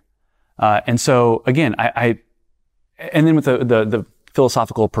here. And so again, and then with the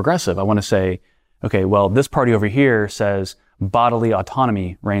philosophical progressive, I want to say, okay, well, this party over here says bodily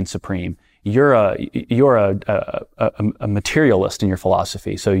autonomy reigns supreme. You're a materialist in your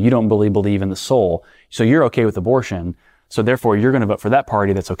philosophy, so you don't believe in the soul. So you're okay with abortion. So therefore, you're going to vote for that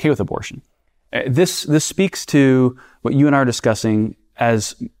party that's okay with abortion. This speaks to what you and I are discussing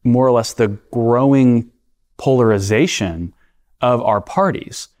as more or less the growing polarization of our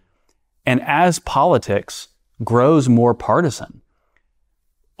parties. And as politics grows more partisan,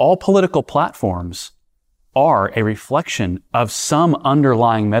 all political platforms are a reflection of some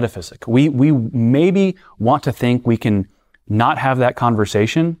underlying metaphysic. We maybe want to think we can not have that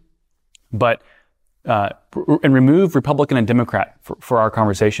conversation, but and remove Republican and Democrat for our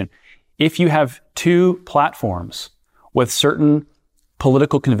conversation. If you have two platforms, with certain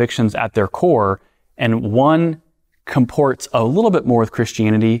political convictions at their core, and one comports a little bit more with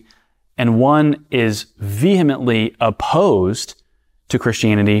Christianity, and one is vehemently opposed to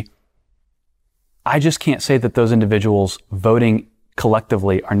Christianity, I just can't say that those individuals voting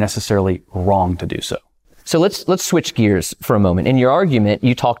collectively are necessarily wrong to do so. So let's switch gears for a moment. In your argument,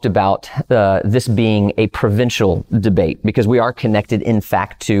 you talked about this being a provincial debate because we are connected, in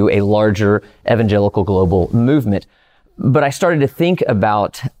fact, to a larger evangelical global movement. But I started to think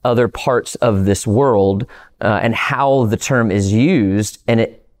about other parts of this world and how the term is used,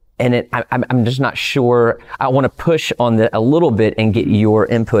 I'm just not sure. I want to push on that a little bit and get your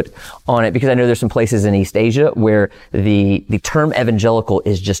input on it because I know there's some places in East Asia where the term evangelical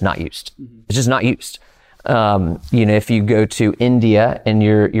is just not used. It's just not used. If you go to India and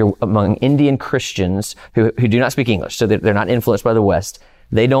you're among Indian Christians who do not speak English, so they're not influenced by the West,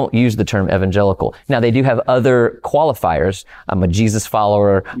 they don't use the term evangelical. Now, they do have other qualifiers. I'm a Jesus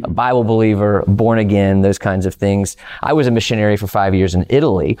follower, a Bible believer, born again, those kinds of things. I was a missionary for 5 years in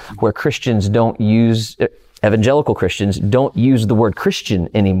Italy where evangelical Christians don't use the word Christian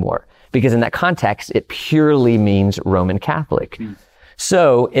anymore because in that context, it purely means Roman Catholic.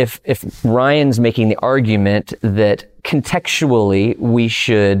 So if Ryan's making the argument that contextually we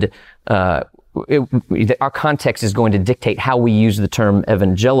should, our context is going to dictate how we use the term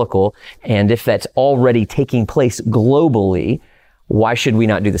evangelical, and if that's already taking place globally, why should we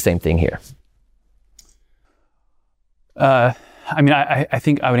not do the same thing here? I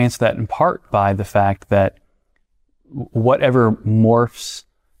think I would answer that in part by the fact that whatever morphs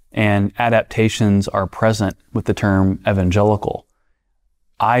and adaptations are present with the term evangelical,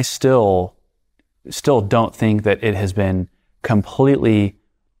 I still don't think that it has been completely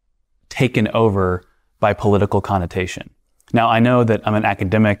taken over by political connotation. Now, I know that I'm an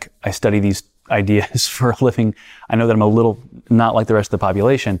academic. I study these ideas for a living. I know that I'm a little not like the rest of the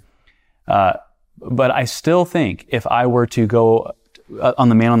population. But I still think if I were to go on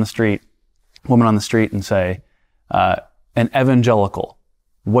the man on the street, woman on the street and say, an evangelical,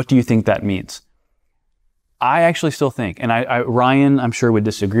 what do you think that means? I actually still think, and Ryan, I'm sure would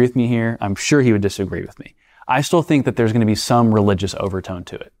disagree with me here. I'm sure he would disagree with me. I still think that there's going to be some religious overtone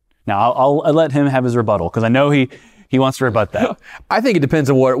to it. Now, I'll let him have his rebuttal because I know he wants to rebut that. I think it depends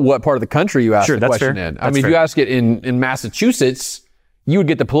on what part of the country you ask the question in. I mean, if you ask it in Massachusetts, you would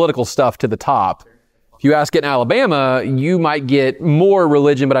get the political stuff to the top. If you ask it in Alabama, you might get more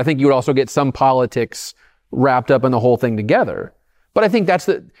religion, but I think you would also get some politics wrapped up in the whole thing together. But I think that's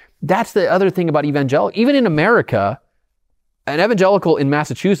the other thing about evangelical. Even in America, an evangelical in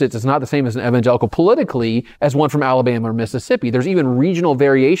Massachusetts is not the same as an evangelical politically as one from Alabama or Mississippi. There's even regional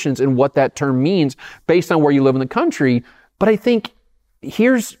variations in what that term means based on where you live in the country. But I think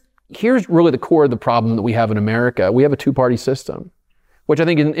here's really the core of the problem that we have in America. We have a two-party system, which I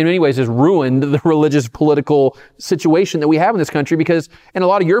think in many ways has ruined the religious political situation that we have in this country, because in a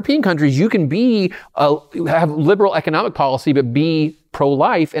lot of European countries, you can have liberal economic policy, but be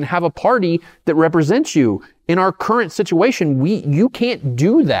pro-life and have a party that represents you. In our current situation, you can't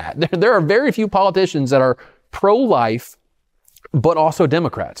do that. There are very few politicians that are pro-life, but also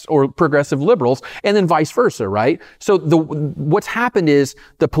Democrats or progressive liberals, and then vice versa, right? So what's happened is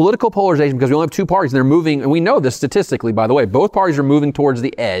the political polarization, because we only have two parties and they're moving, and we know this statistically, by the way, both parties are moving towards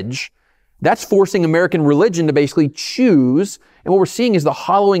the edge. That's forcing American religion to basically choose. And what we're seeing is the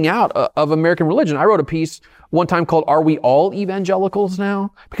hollowing out of American religion. I wrote a piece one time called, "Are We All Evangelicals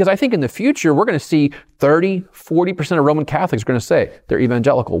Now?" Because I think in the future, we're going to see 30, 40% of Roman Catholics are going to say they're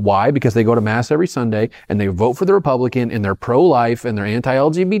evangelical. Why? Because they go to Mass every Sunday and they vote for the Republican and they're pro-life and they're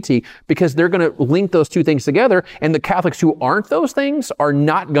anti-LGBT, because they're going to link those two things together. And the Catholics who aren't those things are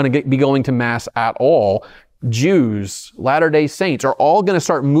not going to be going to Mass at all. Jews, Latter-day Saints are all going to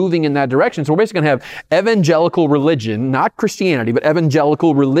start moving in that direction. So we're basically going to have evangelical religion, not Christianity, but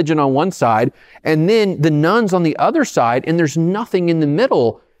evangelical religion on one side, and then the nuns on the other side, and there's nothing in the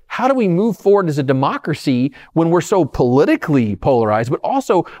middle. How do we move forward as a democracy when we're so politically polarized, but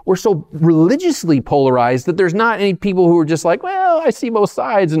also we're so religiously polarized that there's not any people who are just like, well, I see both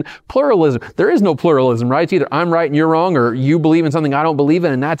sides, and pluralism. There is no pluralism, right? It's either I'm right and you're wrong, or you believe in something I don't believe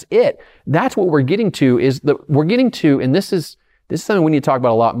in, and that's it. That's what we're getting to, and this is something we need to talk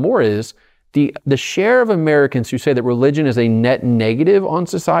about a lot more, is the share of Americans who say that religion is a net negative on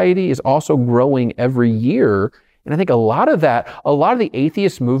society is also growing every year. And I think a lot of the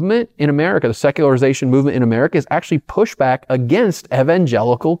atheist movement in America, the secularization movement in America, is actually pushback against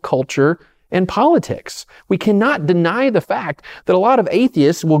evangelical culture and politics. We cannot deny the fact that a lot of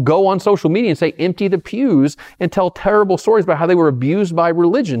atheists will go on social media and say, empty the pews, and tell terrible stories about how they were abused by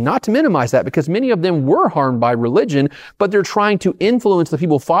religion. Not to minimize that, because many of them were harmed by religion, but they're trying to influence the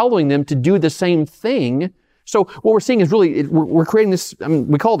people following them to do the same thing. So what we're seeing is really, we're creating this,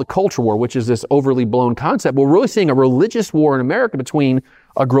 we call it the culture war, which is this overly blown concept. But we're really seeing a religious war in America between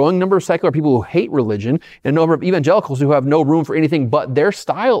a growing number of secular people who hate religion and a number of evangelicals who have no room for anything but their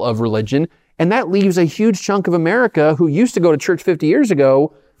style of religion. And that leaves a huge chunk of America who used to go to church 50 years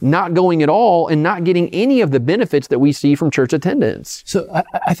ago not going at all and not getting any of the benefits that we see from church attendance. So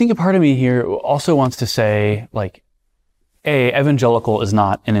I think a part of me here also wants to say, like, evangelical is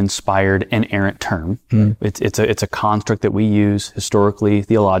not an inspired, inerrant term. It's a construct that we use historically,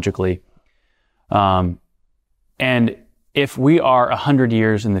 theologically. And if we are 100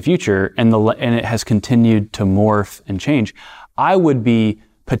 years in the future and it has continued to morph and change, I would be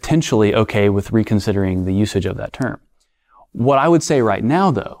potentially okay with reconsidering the usage of that term. What I would say right now,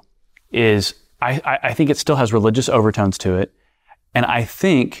 though, is I think it still has religious overtones to it. And I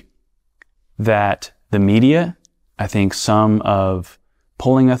think that the media, I think some of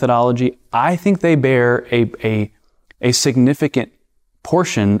polling methodology, I think they bear a significant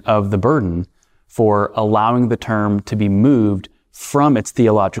portion of the burden for allowing the term to be moved from its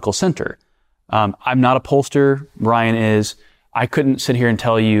theological center. I'm not a pollster, Ryan is. I couldn't sit here and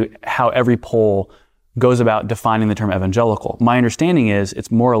tell you how every poll goes about defining the term evangelical. My understanding is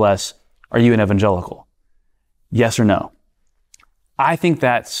it's more or less, are you an evangelical? Yes or no? I think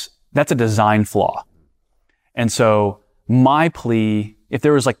that's a design flaw. And so my plea, if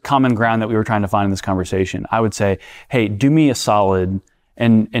there was like common ground that we were trying to find in this conversation, I would say, hey, do me a solid,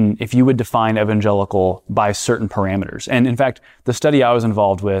 and if you would define evangelical by certain parameters. And in fact, the study I was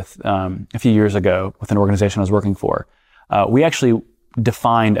involved with a few years ago with an organization I was working for, we actually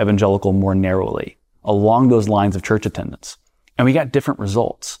defined evangelical more narrowly along those lines of church attendance. And we got different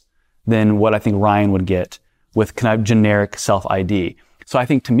results than what I think Ryan would get with kind of generic self-ID. So I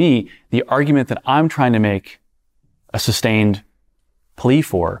think to me, the argument that I'm trying to make a sustained plea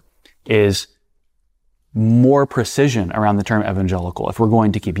for is more precision around the term evangelical if we're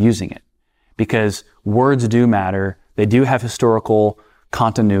going to keep using it. Because words do matter. They do have historical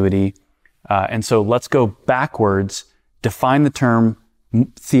continuity. And so let's go backwards, define the term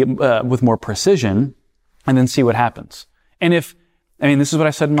with more precision, and then see what happens. And this is what I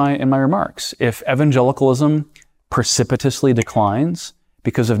said in my remarks. If evangelicalism precipitously declines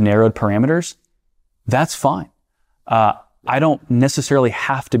because of narrowed parameters, that's fine. I don't necessarily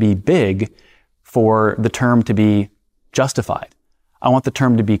have to be big for the term to be justified. I want the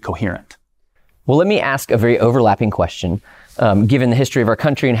term to be coherent. Well, let me ask a very overlapping question. Given the history of our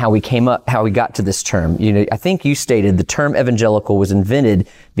country and how we got to this term, I think you stated the term evangelical was invented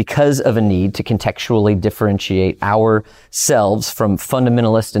because of a need to contextually differentiate ourselves from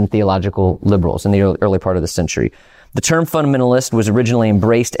fundamentalist and theological liberals in the early part of the century. The term fundamentalist was originally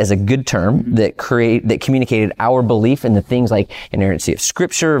embraced as a good term that communicated our belief in the things like inerrancy of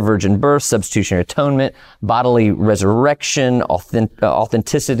Scripture, virgin birth, substitutionary atonement, bodily resurrection,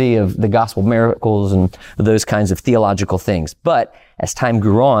 authenticity of the gospel miracles, and those kinds of theological things. But as time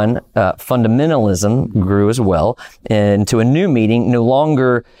grew on, fundamentalism grew as well into a new meaning, no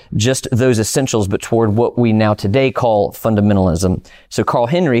longer just those essentials, but toward what we now today call fundamentalism. So Carl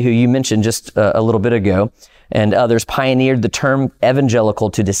Henry, who you mentioned just a little bit ago, and others pioneered the term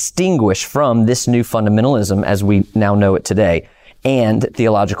evangelical to distinguish from this new fundamentalism as we now know it today, and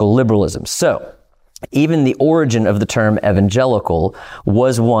theological liberalism. So, even the origin of the term evangelical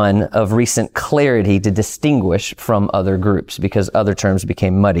was one of recent clarity to distinguish from other groups because other terms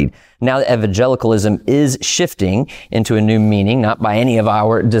became muddied. Now that evangelicalism is shifting into a new meaning, not by any of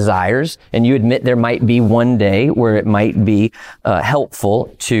our desires, and you admit there might be one day where it might be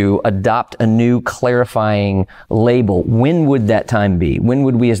helpful to adopt a new clarifying label. When would that time be? When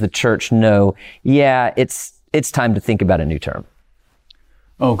would we as the church know, yeah, it's time to think about a new term?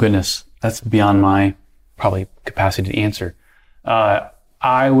 Oh, goodness. That's beyond my probably capacity to answer.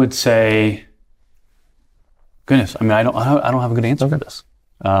 I would say, goodness, I don't have a good answer for this.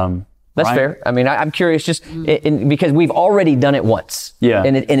 That's Ryan? Fair. I'm curious just because we've already done it once. Yeah.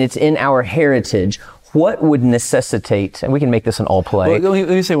 And it's in our heritage. What would necessitate, and we can make this an all play. Well, let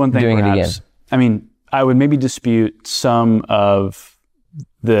me say one thing, doing perhaps. It again. I would maybe dispute some of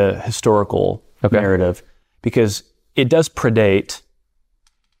the historical narrative because it does predate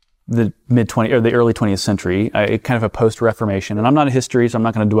the the early 20th century, kind of a post-Reformation. And I'm not a historian, so I'm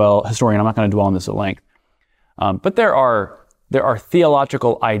not going to dwell on this at length. But there are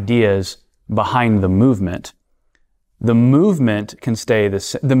theological ideas behind the movement The movement can stay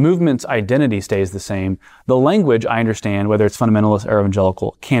the movement's identity stays the same. The language, I understand, whether it's fundamentalist or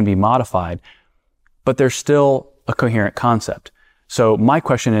evangelical, can be modified, but there's still a coherent concept. So my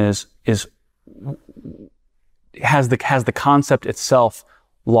question is has the concept itself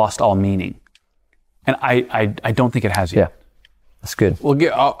lost all meaning? And I don't think it has yet. Yeah. That's good. Well,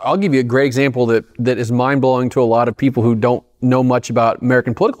 I'll give you a great example that is mind-blowing to a lot of people who don't know much about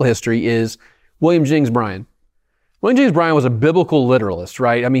American political history is William Jennings Bryan. William Jennings Bryan was a biblical literalist,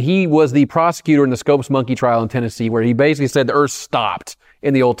 right? I mean, he was the prosecutor in the Scopes monkey trial in Tennessee, where he basically said the earth stopped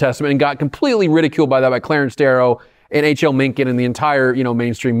in the Old Testament and got completely ridiculed by that by Clarence Darrow and H.L. Mencken and the entire,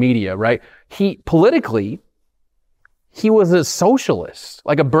 mainstream media, right? He was a socialist,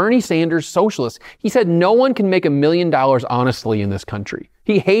 like a Bernie Sanders socialist. He said no one can make $1 million honestly in this country.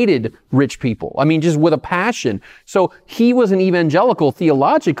 He hated rich people. I mean, just with a passion. So he was an evangelical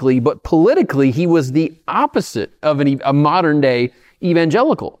theologically, but politically he was the opposite of a modern day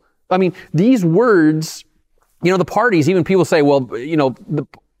evangelical. I mean, these words, the parties, even people say, well, the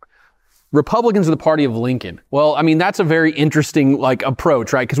Republicans are the party of Lincoln. Well, I mean, that's a very interesting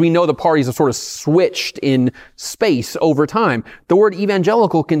approach, right? Because we know the parties have sort of switched in space over time. The word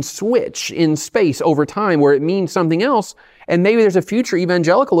evangelical can switch in space over time where it means something else. And maybe there's a future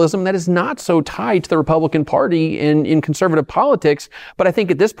evangelicalism that is not so tied to the Republican Party in conservative politics. But I think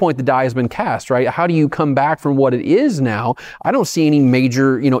at this point, the die has been cast, right? How do you come back from what it is now? I don't see any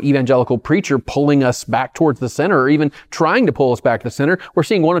major, evangelical preacher pulling us back towards the center or even trying to pull us back to the center. We're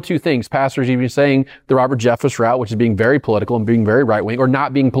seeing one of two things. Pastors even saying the Robert Jeffress route, which is being very political and being very right-wing, or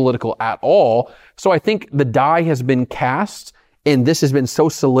not being political at all. So I think the die has been cast. And this has been so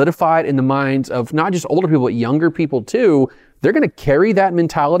solidified in the minds of not just older people, but younger people too. They're going to carry that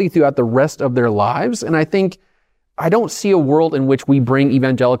mentality throughout the rest of their lives. And I don't see a world in which we bring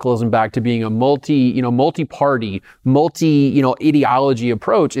evangelicalism back to being a multi-party, ideology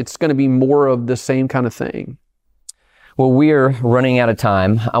approach. It's going to be more of the same kind of thing. Well, we're running out of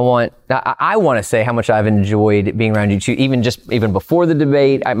time. I want to say how much I've enjoyed being around you two, even before the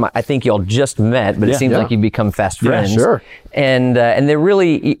debate. I think y'all just met, but it seems like you've become fast friends. Yeah, sure. And they're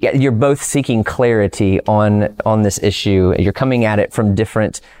really, you're both seeking clarity on this issue. You're coming at it from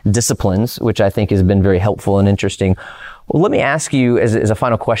different disciplines, which I think has been very helpful and interesting. Well, let me ask you as a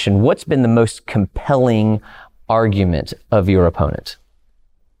final question, what's been the most compelling argument of your opponent?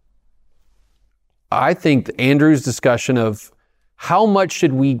 I think Andrew's discussion of how much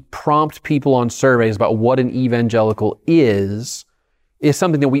should we prompt people on surveys about what an evangelical is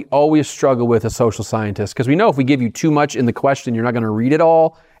something that we always struggle with as social scientists, because we know if we give you too much in the question, you're not going to read it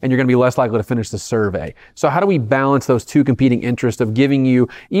all, and you're going to be less likely to finish the survey. So how do we balance those two competing interests of giving you,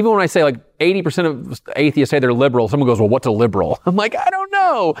 even when I say 80% of atheists say they're liberal, someone goes, well, what's a liberal? I'm like, I don't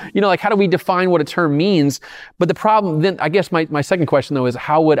know. How do we define what a term means? But the problem then, I guess my second question though is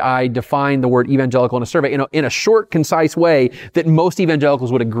how would I define the word evangelical in a survey in a short, concise way that most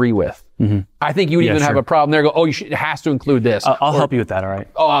evangelicals would agree with? Mm-hmm. I think you would even have a problem there. It has to include this. I'll help you with that. All right.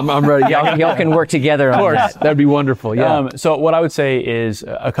 Oh, I'm ready. Y'all can work together on that. That'd be wonderful. Yeah. So what I would say is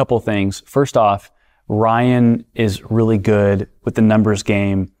a couple of things. First off, Ryan is really good with the numbers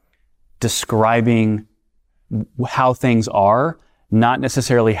game, describing how things are, not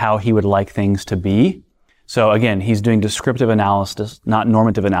necessarily how he would like things to be. So again, he's doing descriptive analysis, not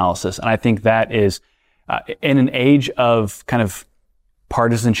normative analysis. And I think that is, in an age of kind of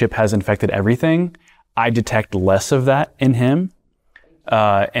partisanship has infected everything, I detect less of that in him.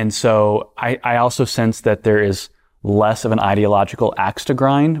 And so I also sense that there is less of an ideological axe to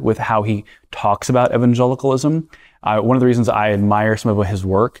grind with how he talks about evangelicalism. One of the reasons I admire some of his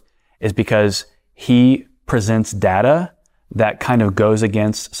work is because he presents data that kind of goes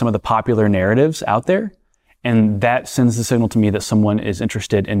against some of the popular narratives out there. And that sends the signal to me that someone is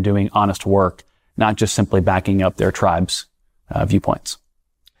interested in doing honest work, not just simply backing up their tribe's viewpoints.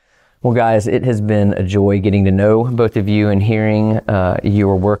 Well, guys, it has been a joy getting to know both of you and hearing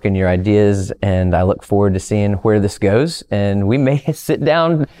your work and your ideas, and I look forward to seeing where this goes. And we may sit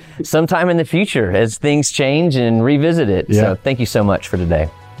down sometime in the future as things change and revisit it. Yeah. So thank you so much for today.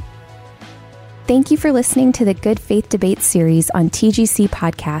 Thank you for listening to the Good Faith Debates series on TGC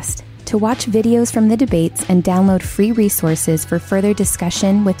Podcast. To watch videos from the debates and download free resources for further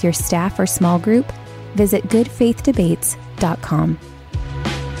discussion with your staff or small group, visit goodfaithdebates.com.